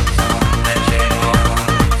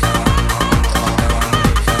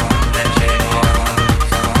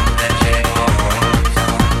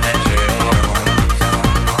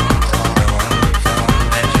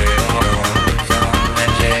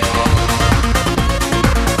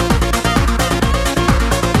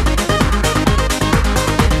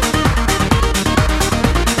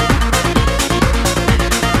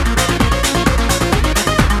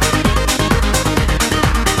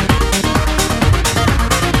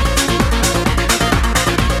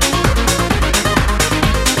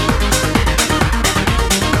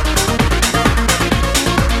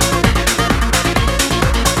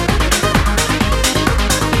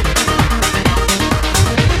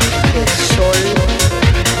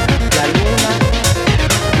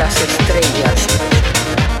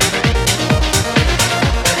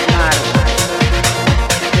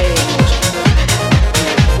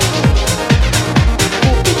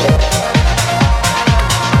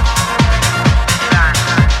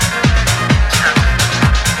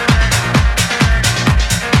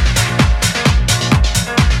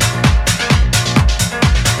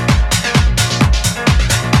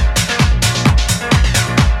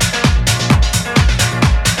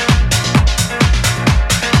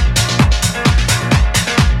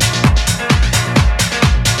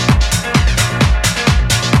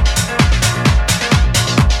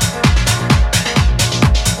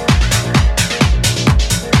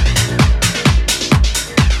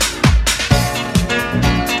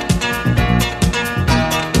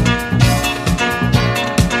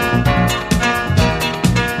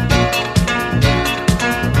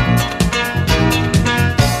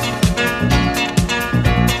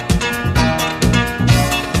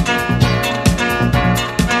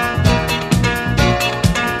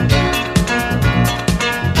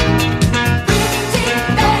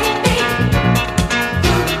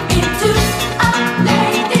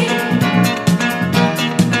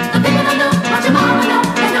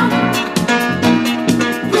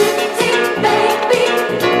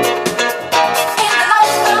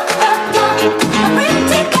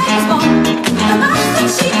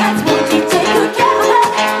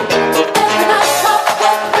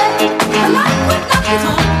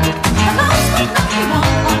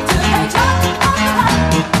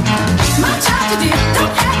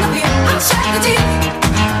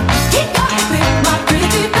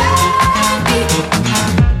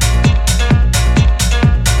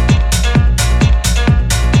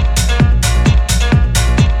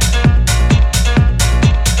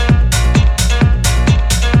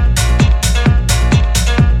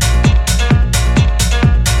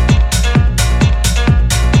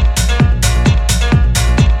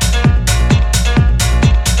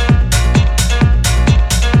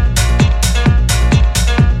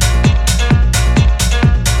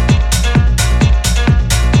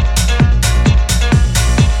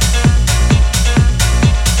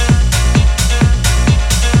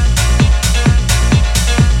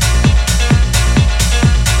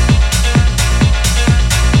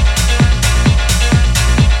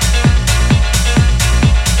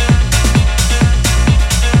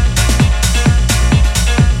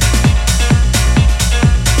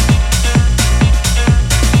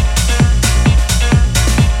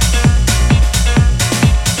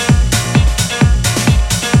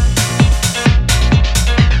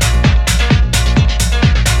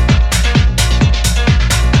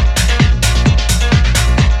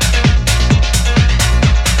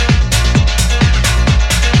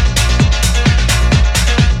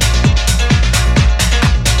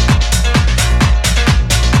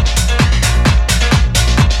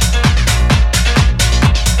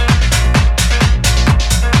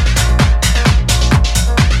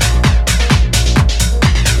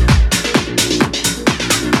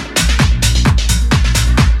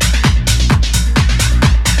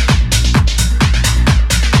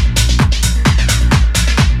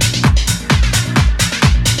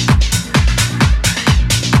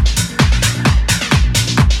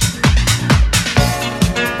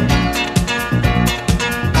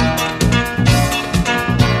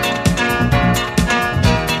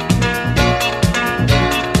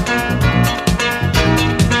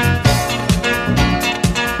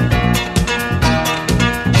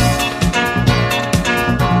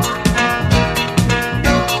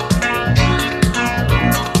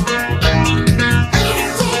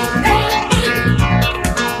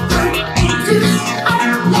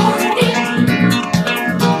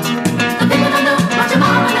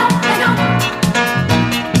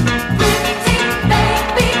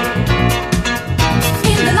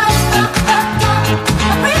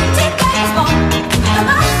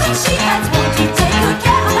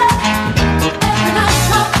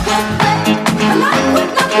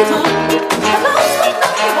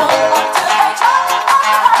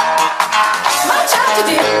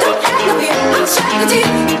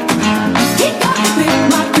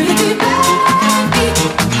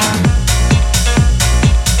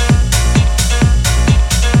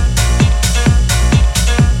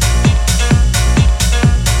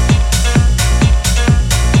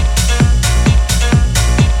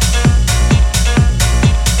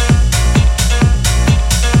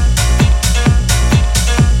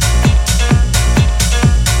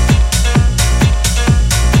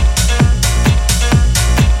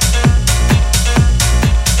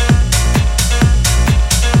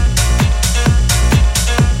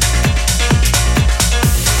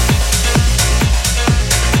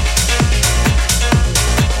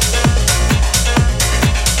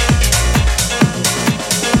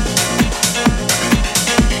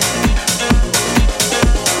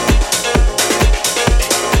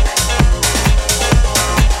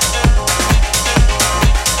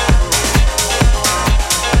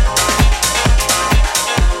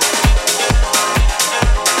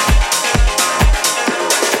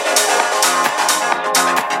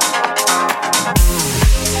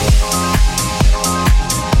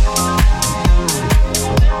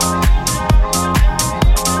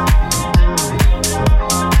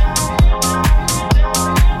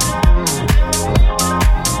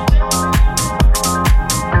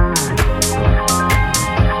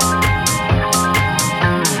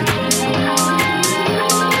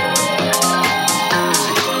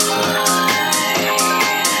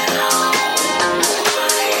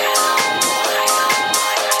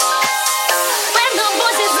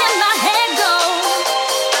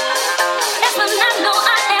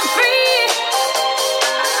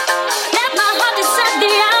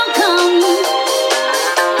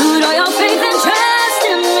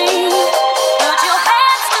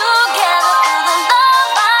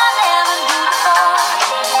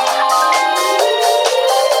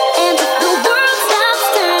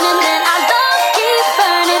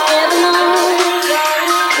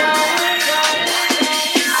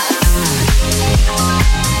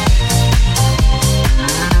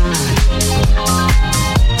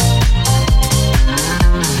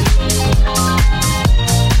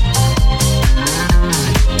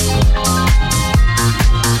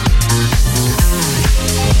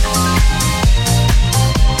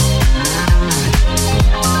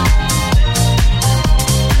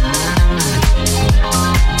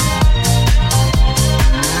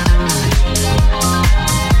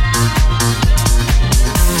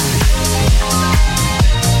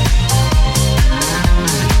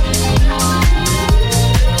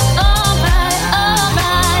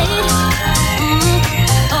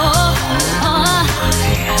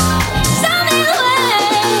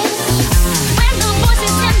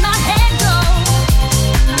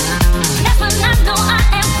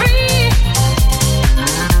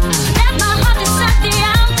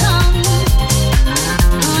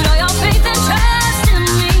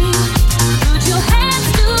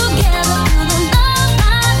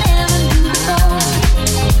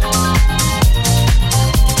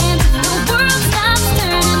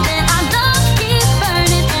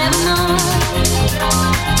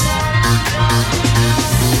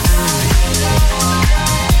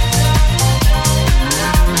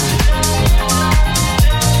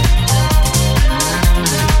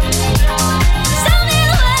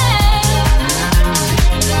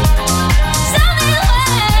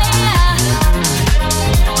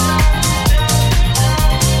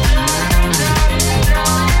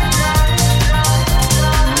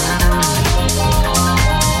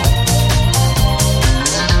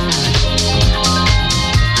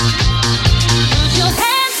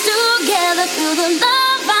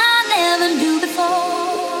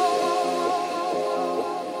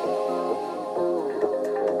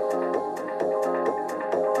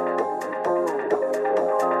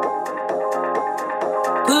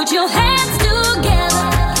 Put your hands together.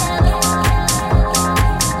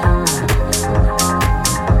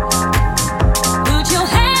 Put your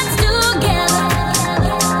hands together.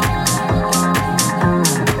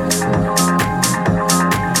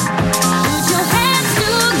 Put your hands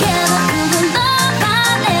together for the love I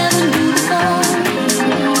never knew before.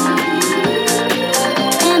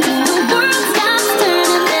 And if the world stops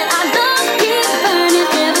turning, then our love keeps burning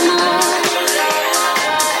evermore.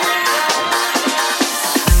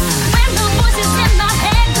 When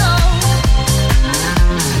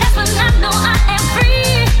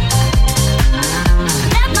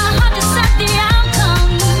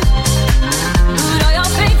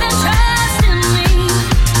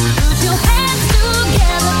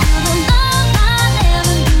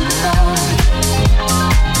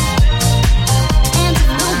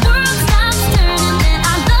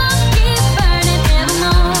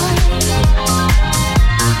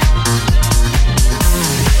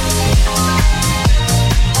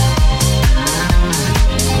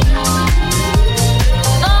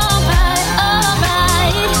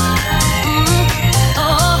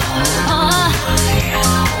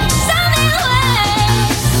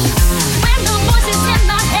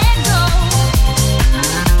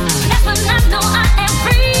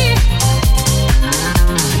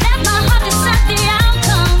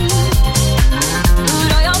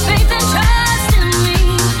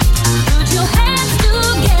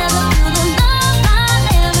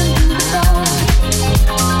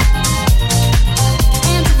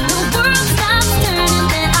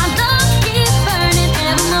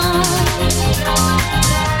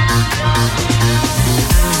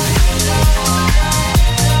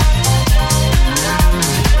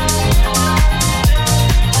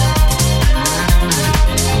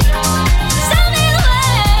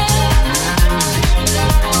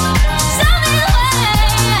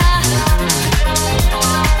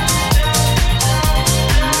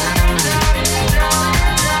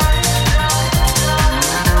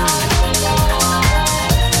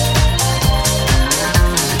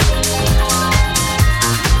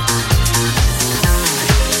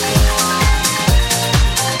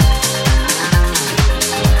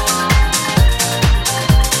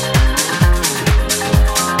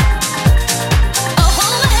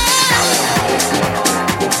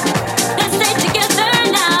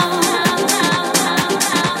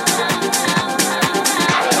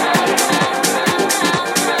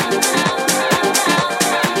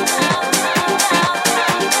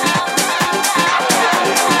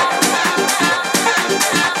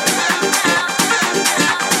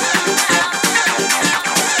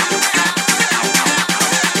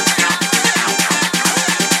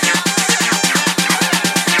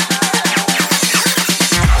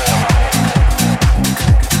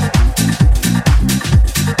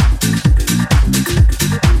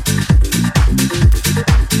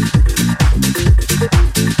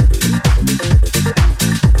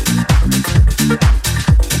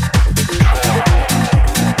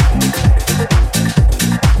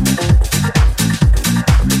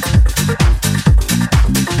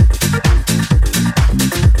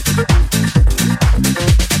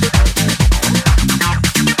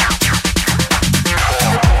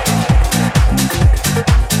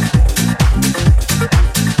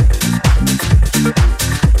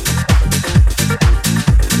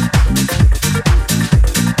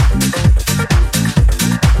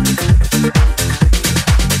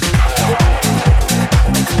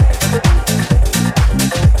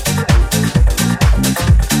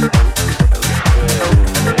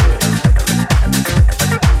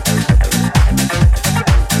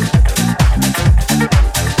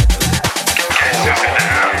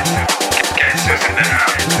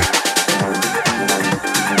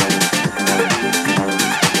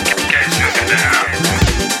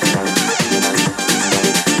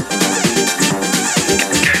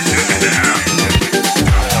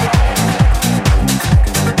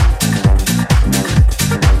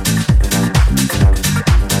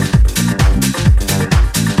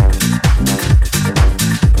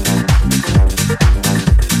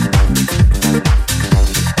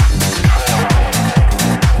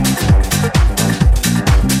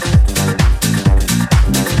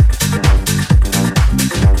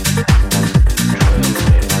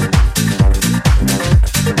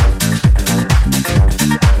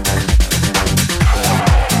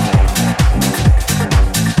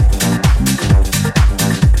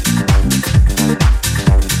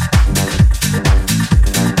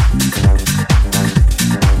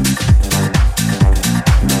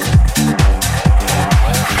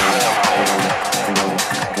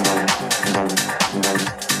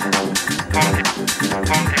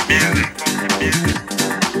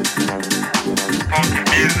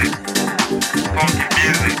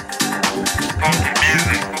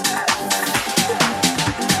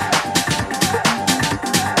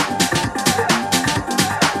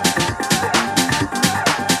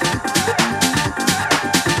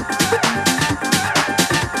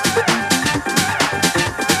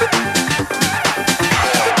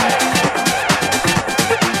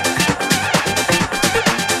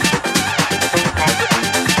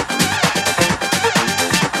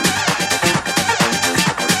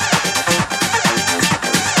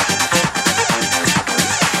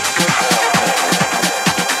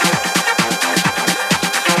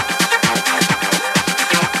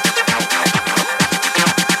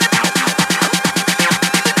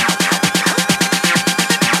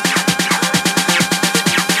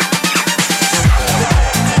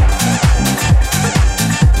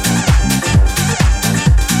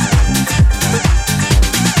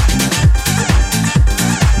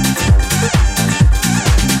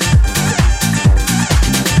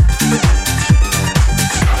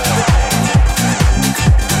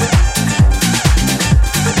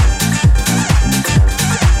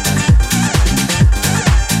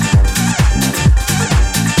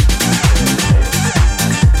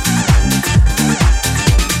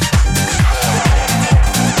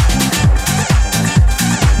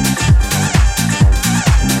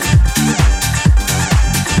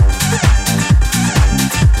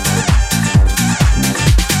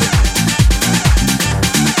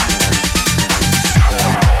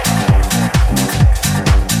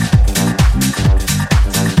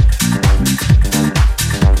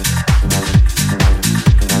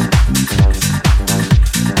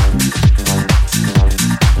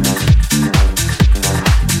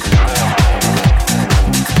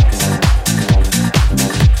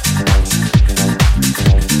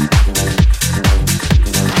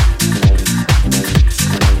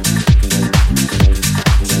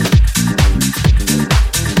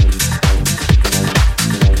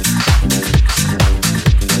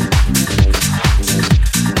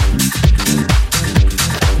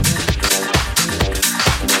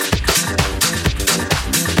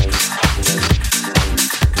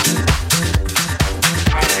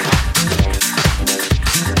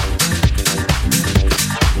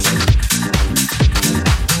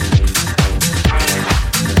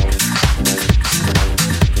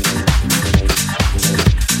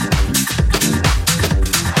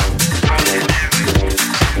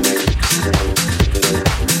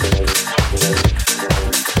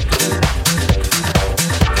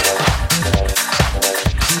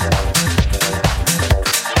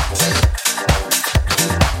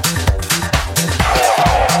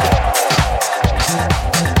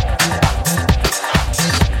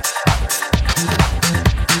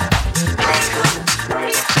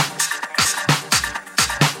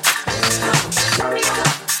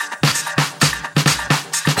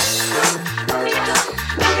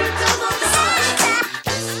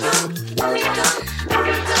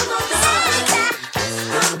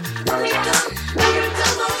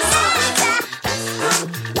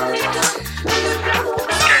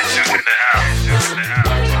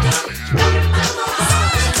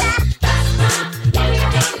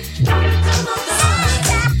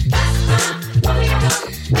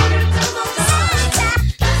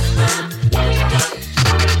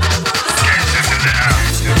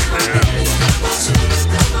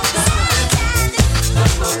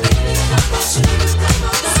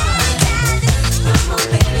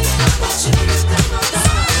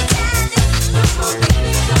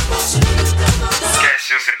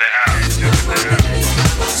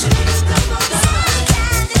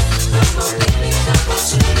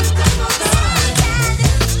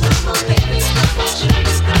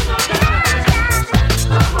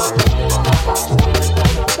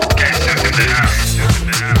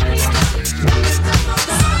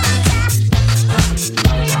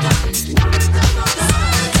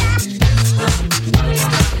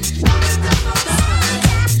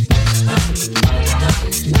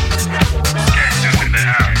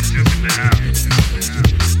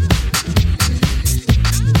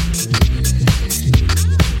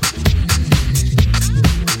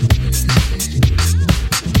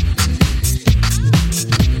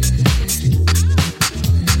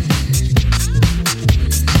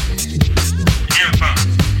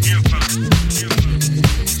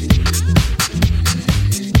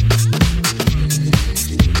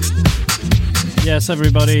Yes,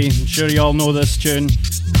 everybody, I'm sure you all know this tune.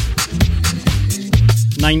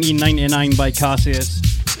 1999 by Cassius.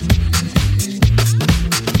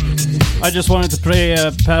 I just wanted to pay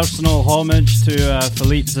a personal homage to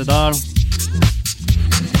Philippe Zadar.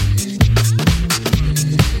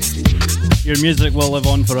 Your music will live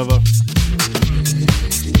on forever.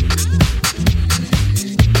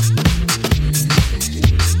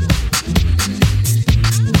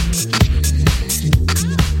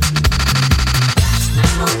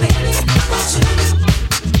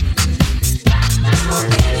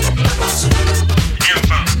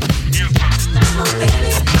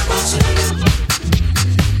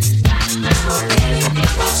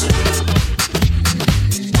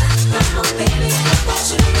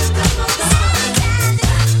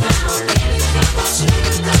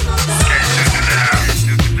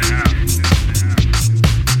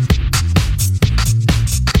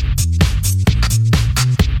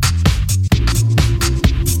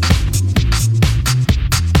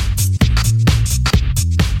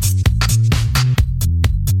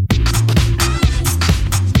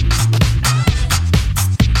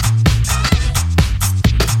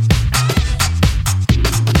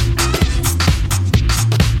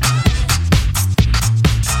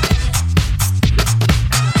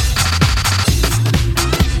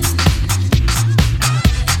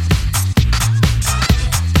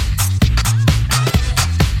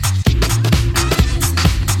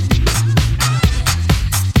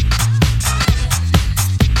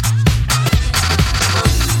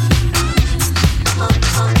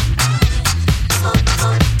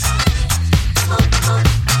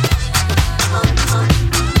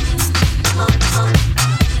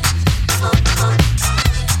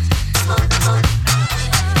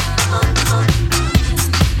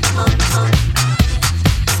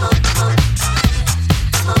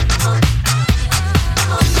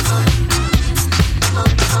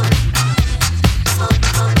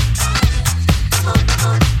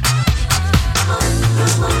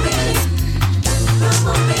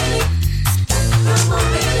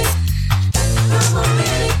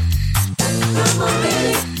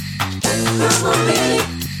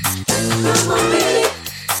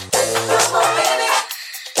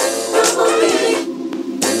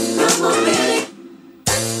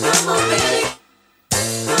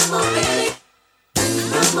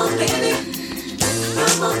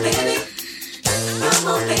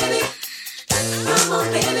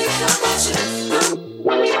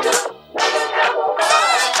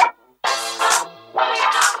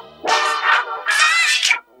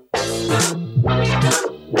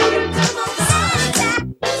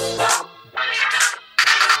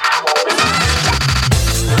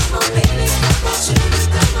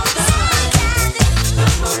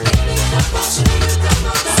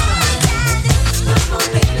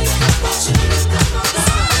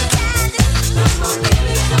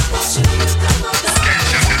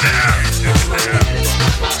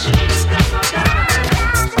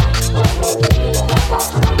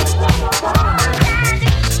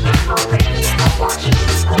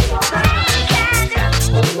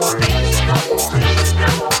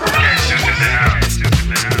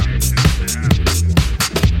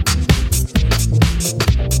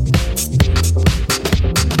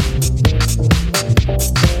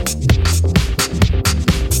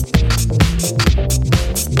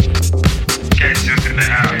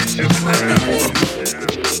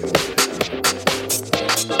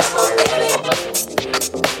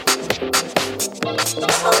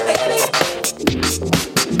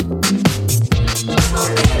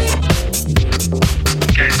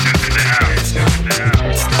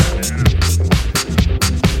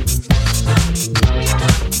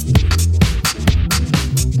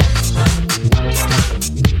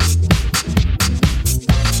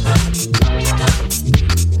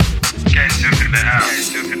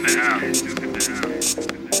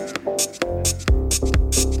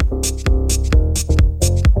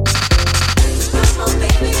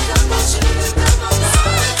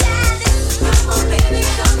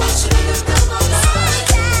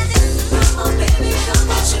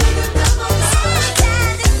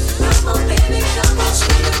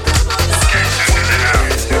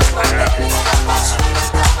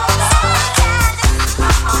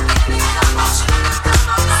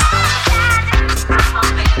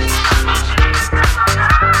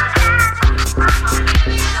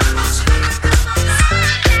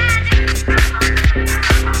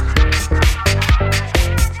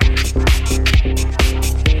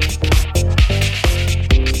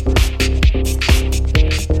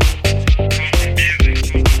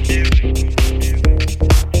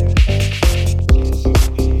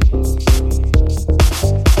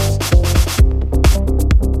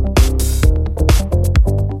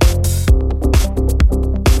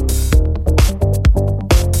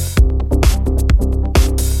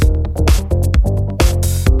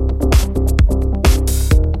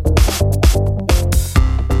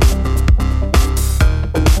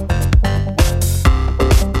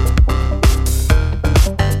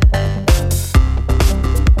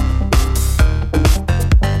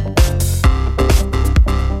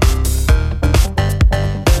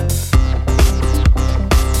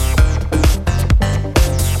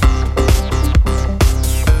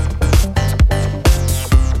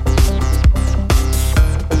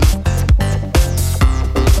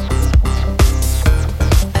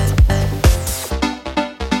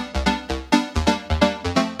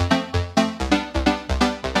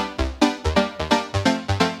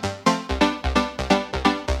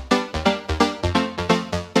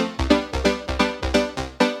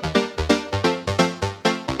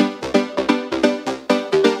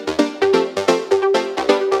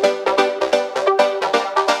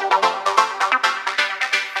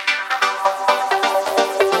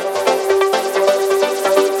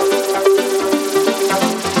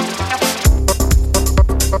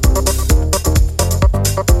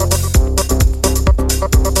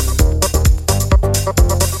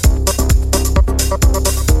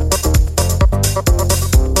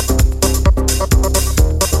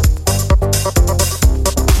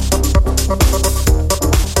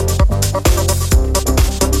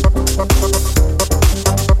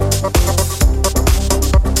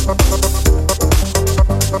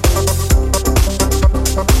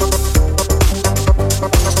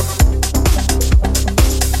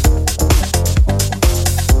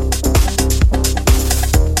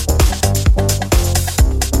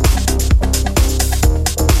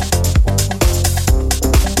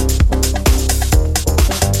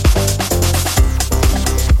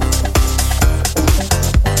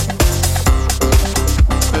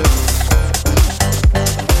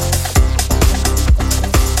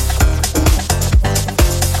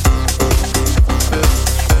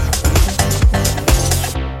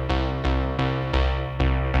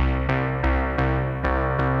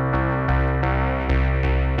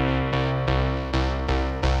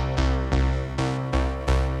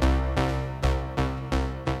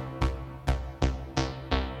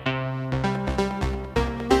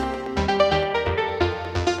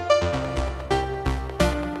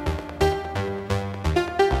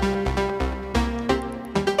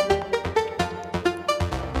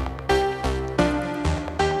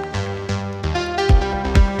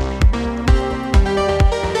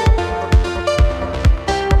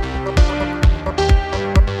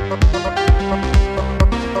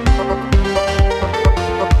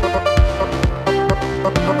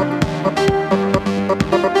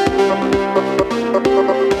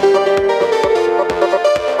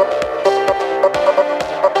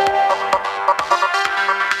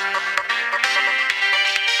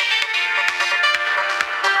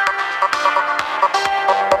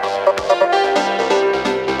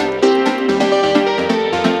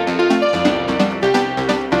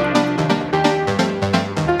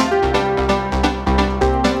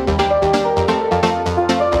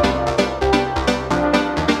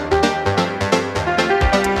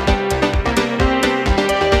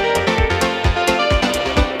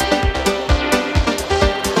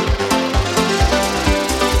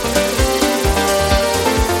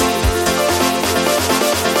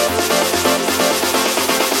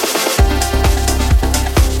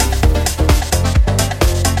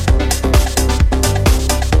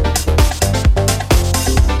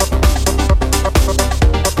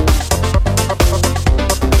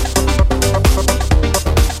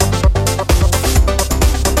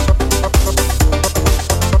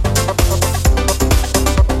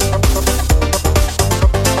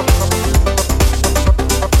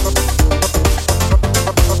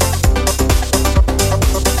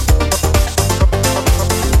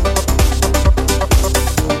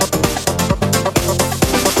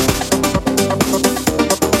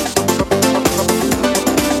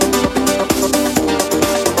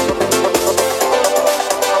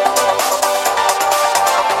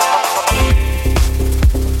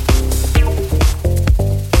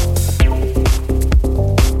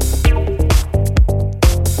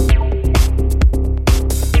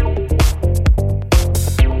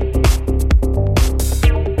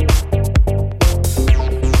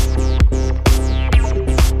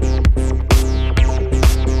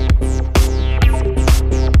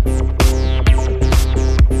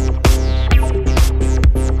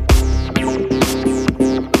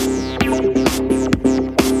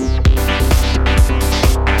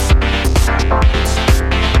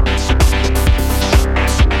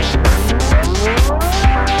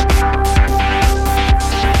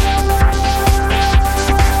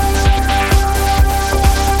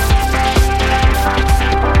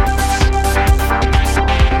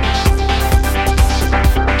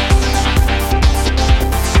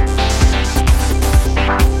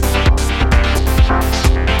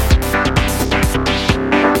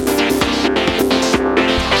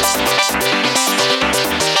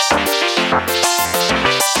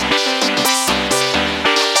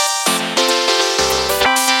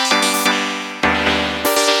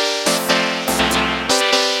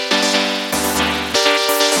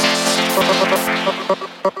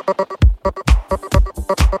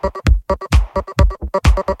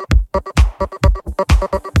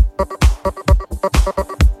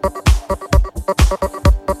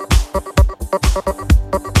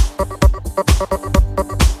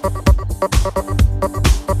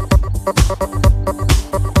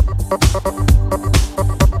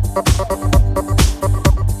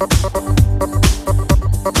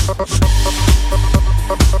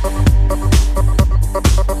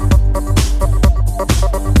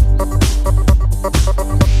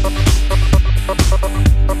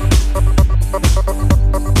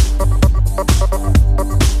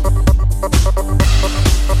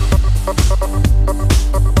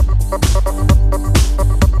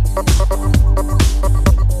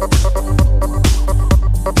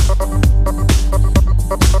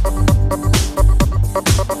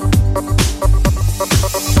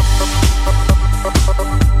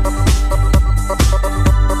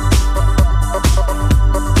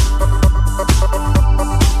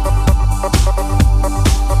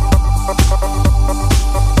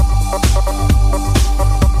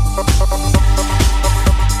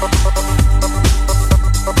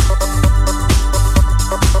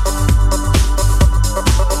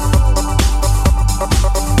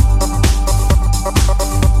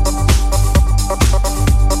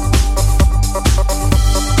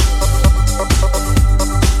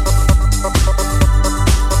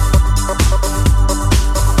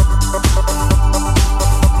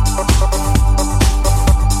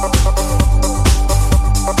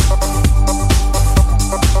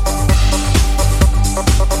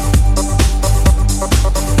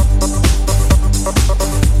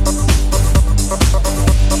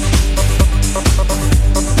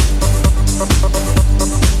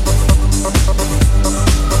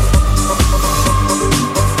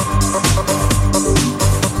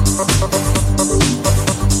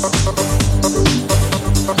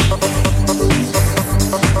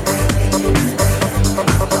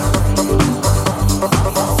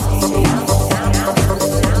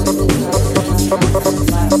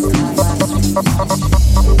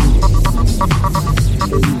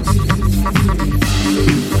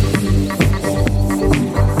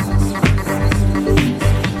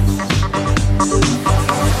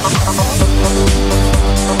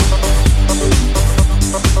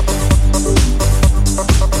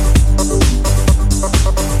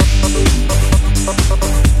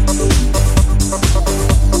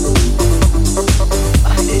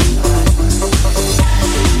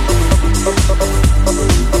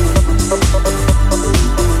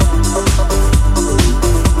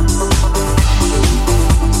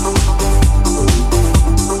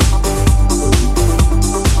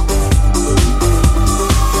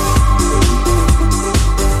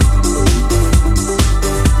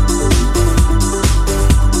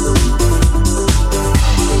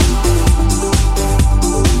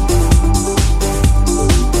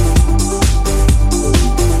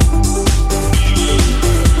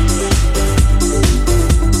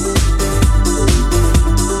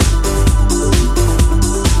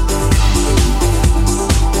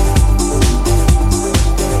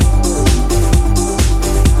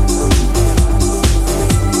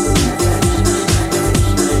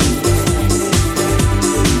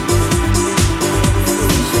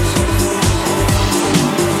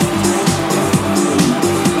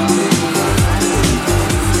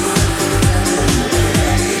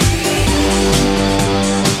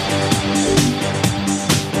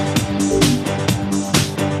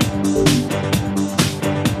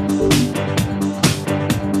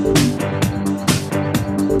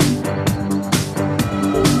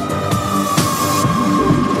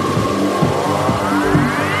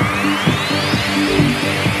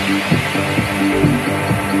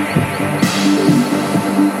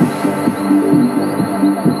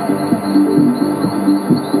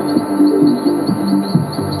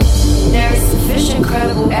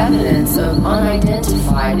 evidence of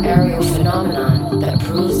unidentified aerial phenomenon that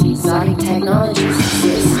proves exotic technologies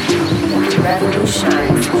exist that could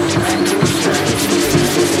revolutionize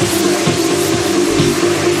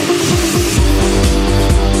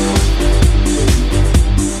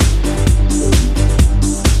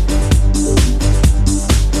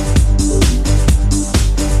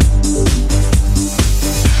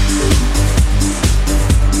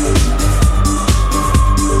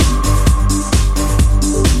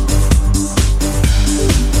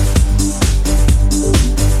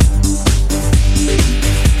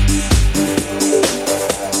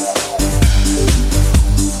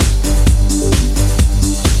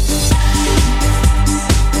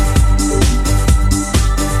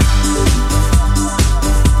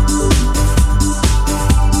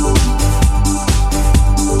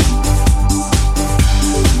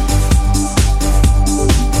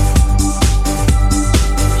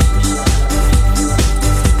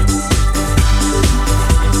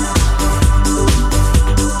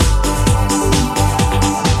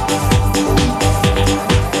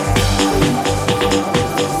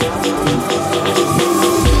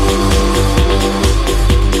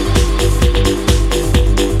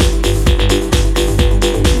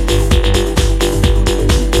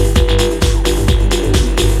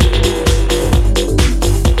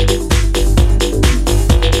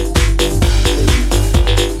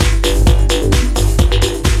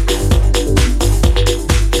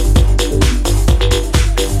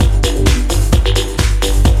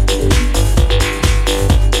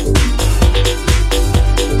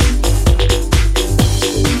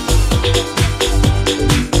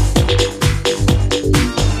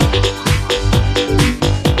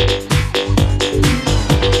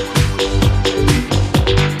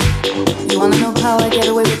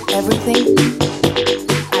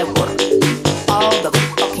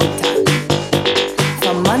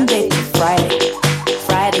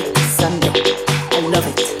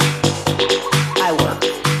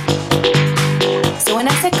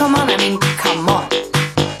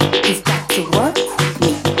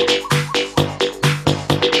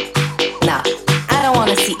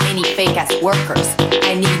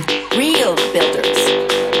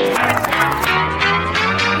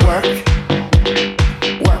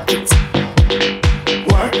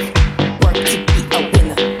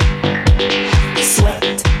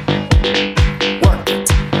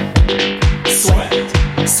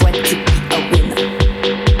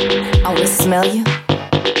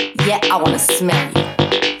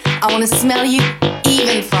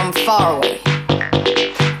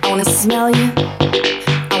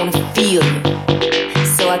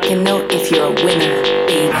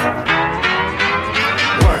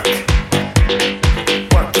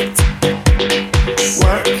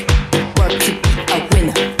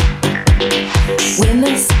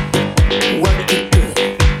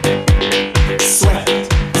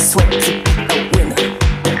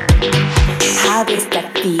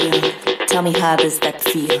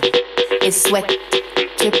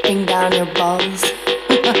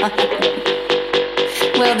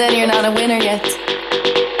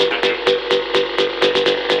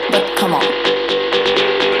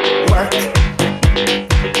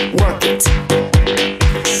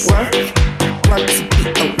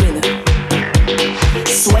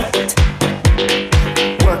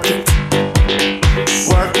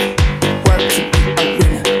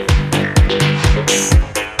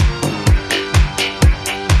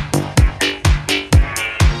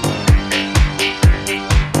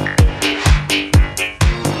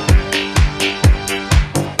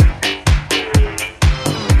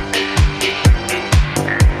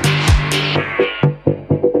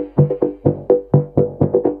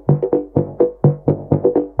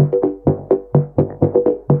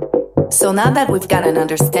So now that we've got an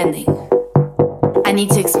understanding, I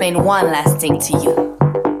need to explain one last thing to you.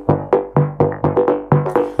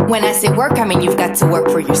 When I say work, I mean you've got to work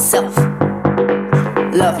for yourself.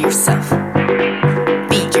 Love yourself.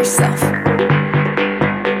 Beat yourself.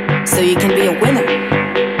 So you can be a winner.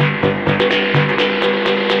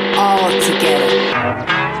 All together.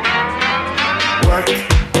 Work.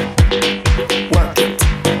 Work it.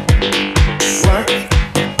 Work.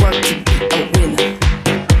 Work to be a winner.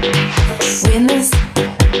 Winners,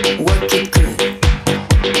 work it good.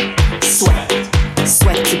 Sweat,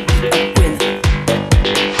 sweat to be a winner.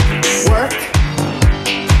 Work,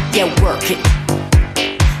 yeah, work it.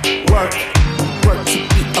 Work, work to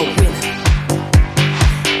be a winner.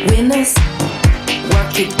 Winners,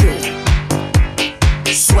 work it good.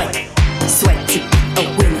 Sweat, sweat to be a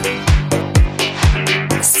winner.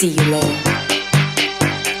 See you later.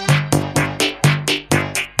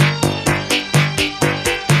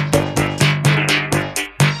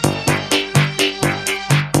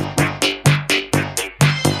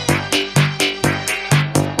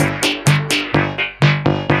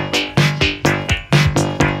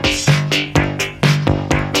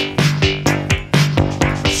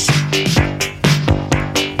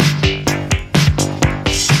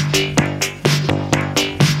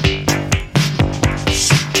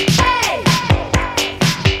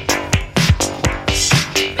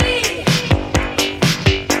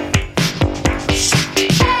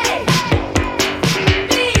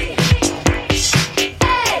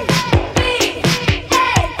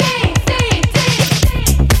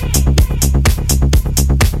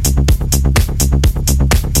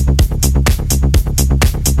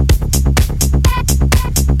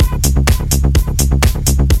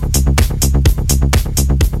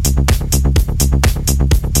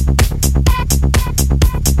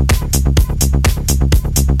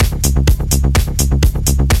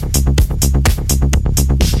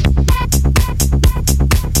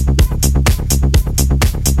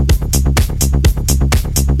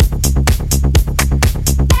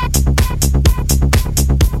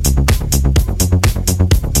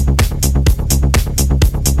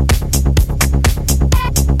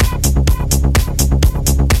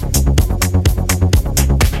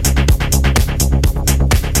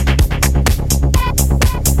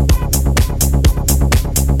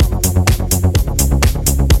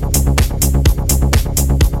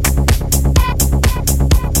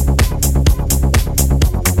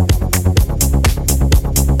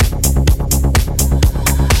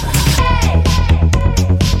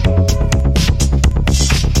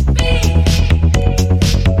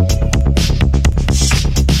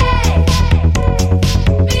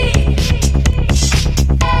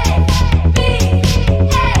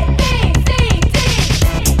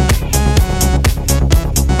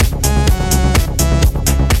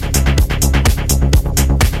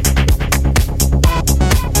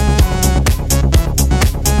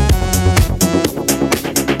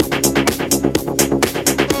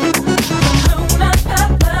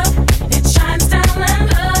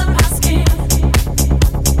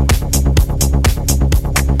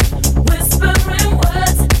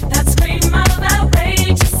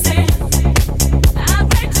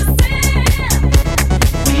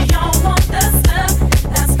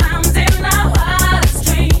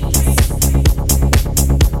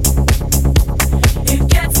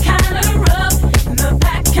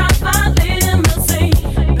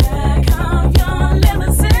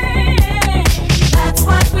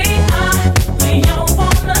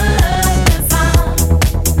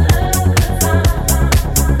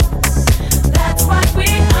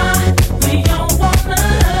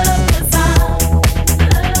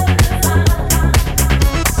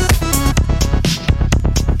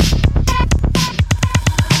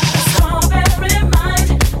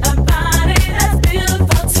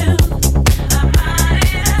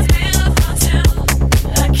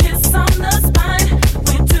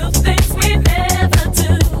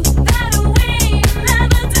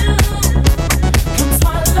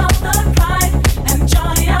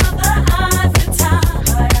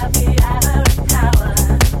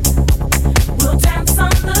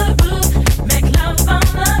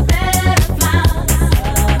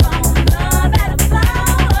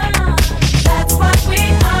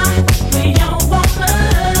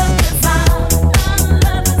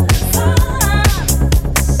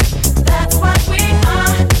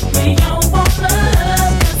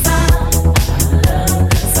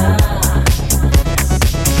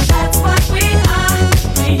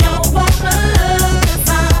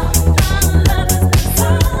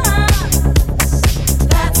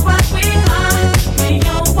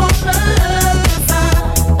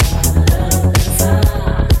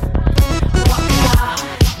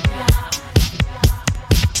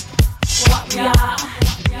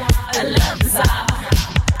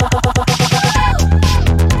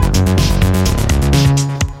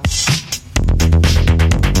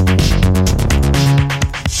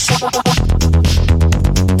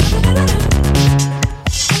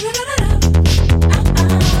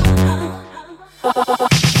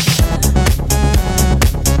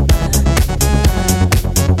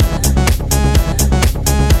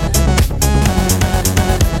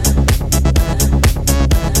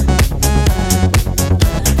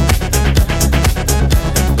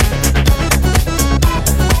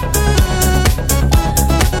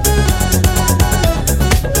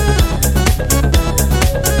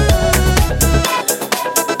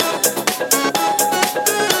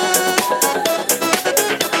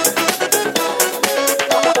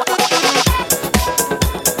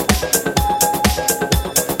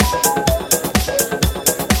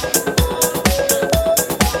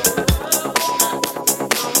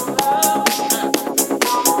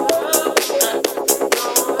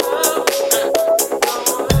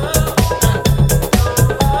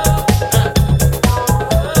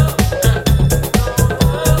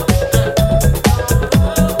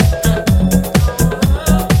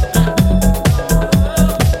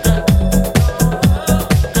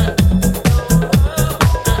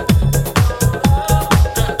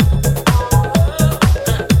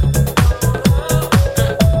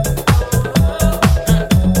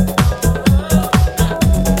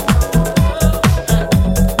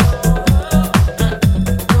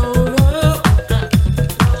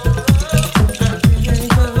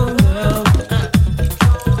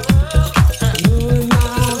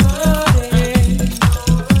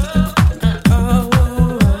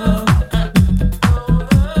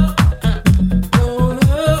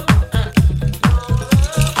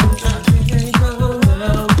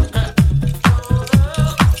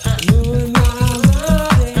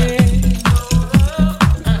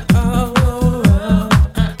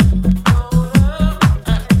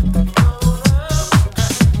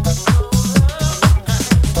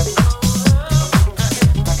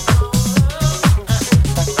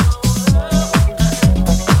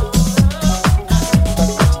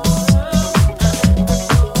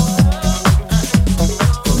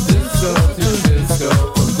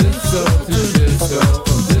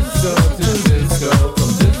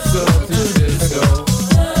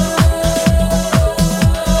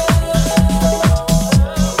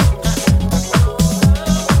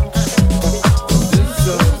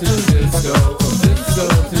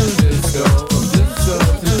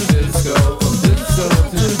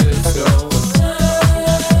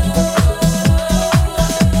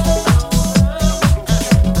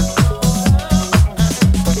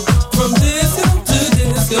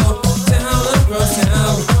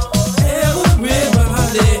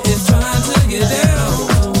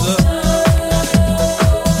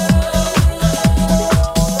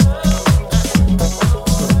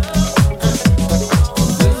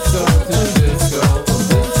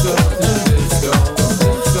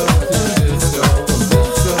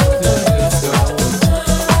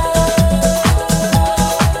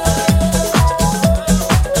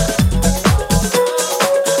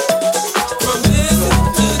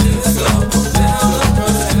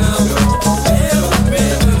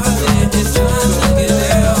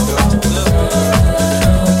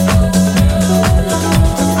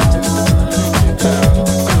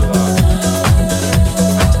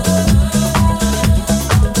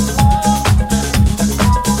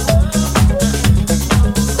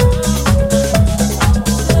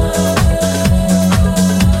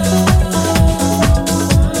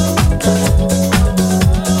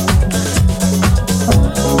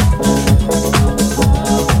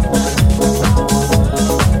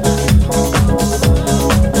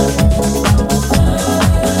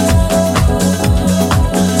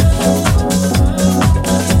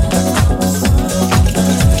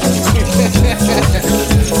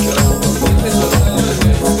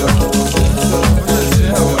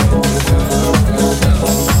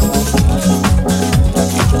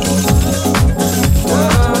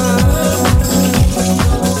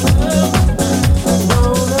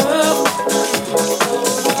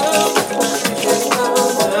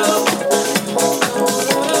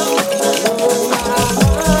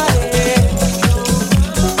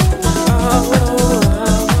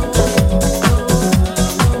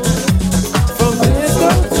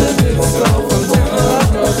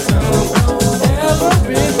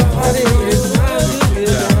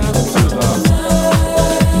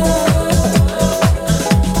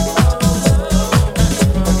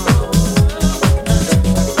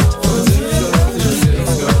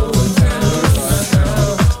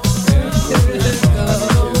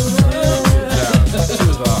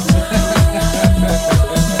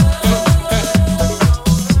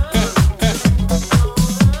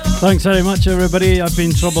 Thanks very much, everybody. I've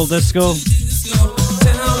been Trouble Disco.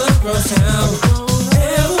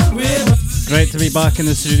 Great to be back in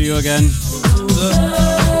the studio again.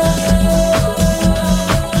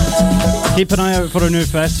 Keep an eye out for a new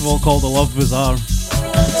festival called the Love Bazaar.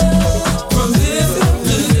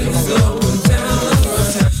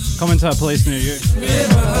 Coming to a place near you.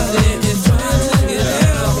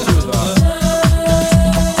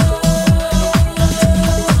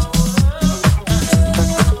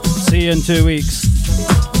 See you in 2 weeks.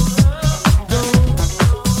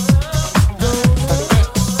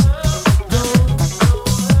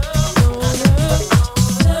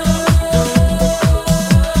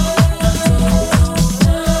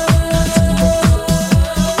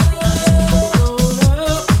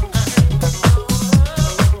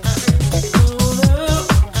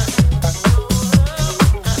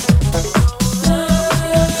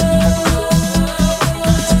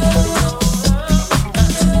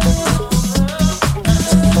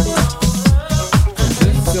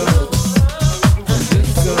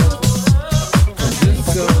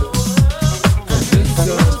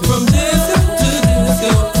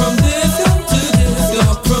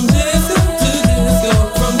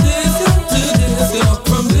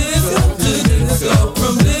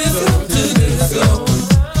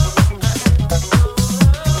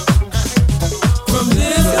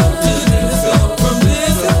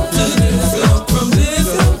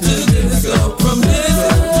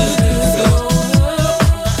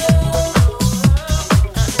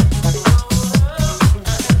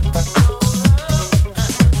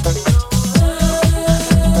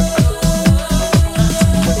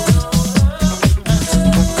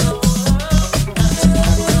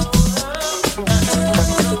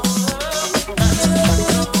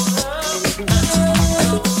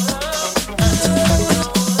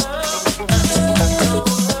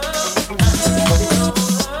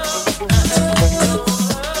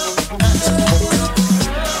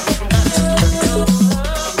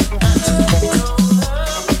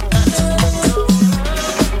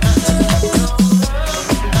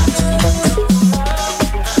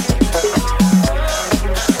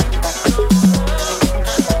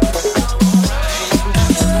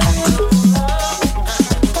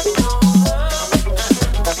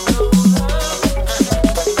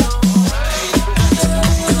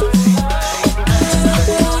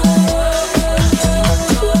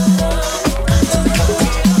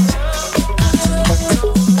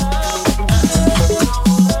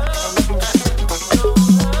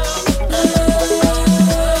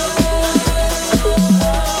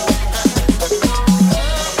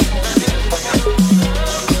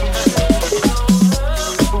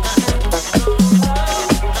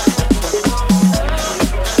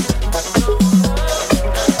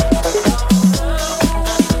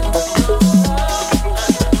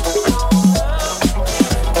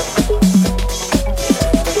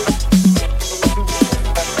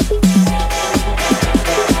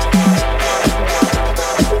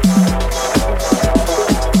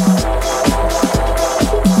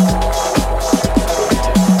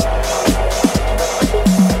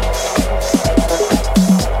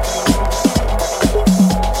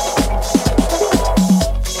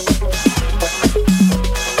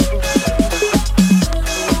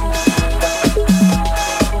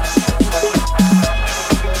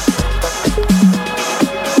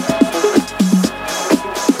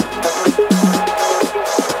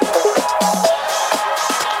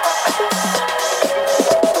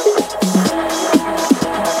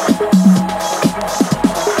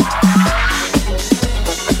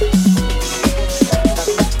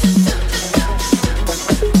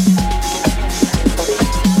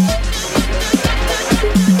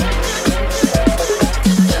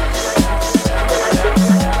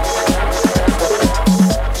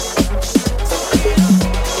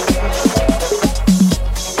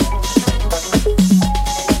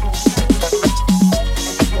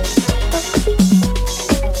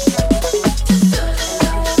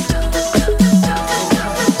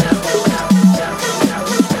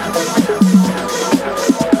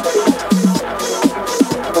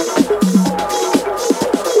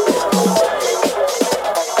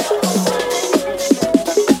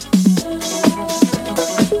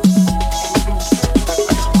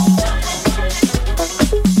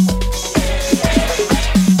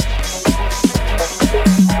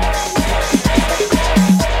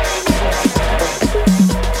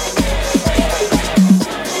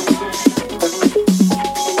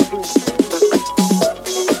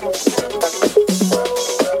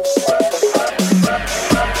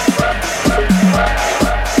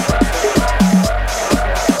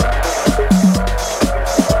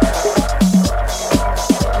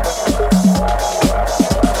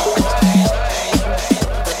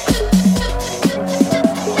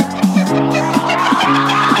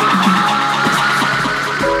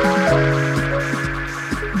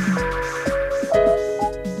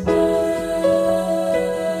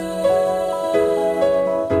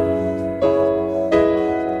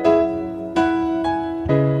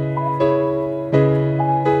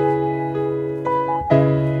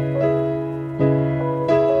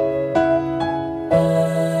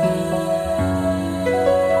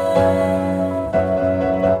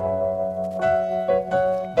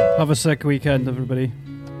 a sick weekend, everybody.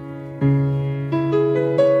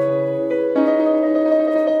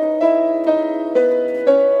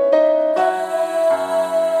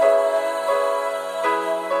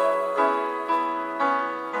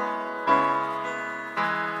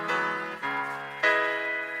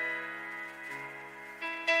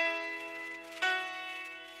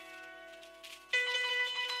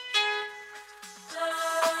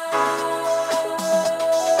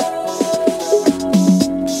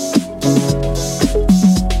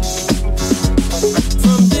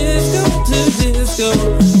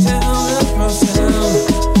 Town across town,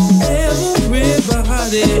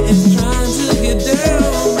 everybody is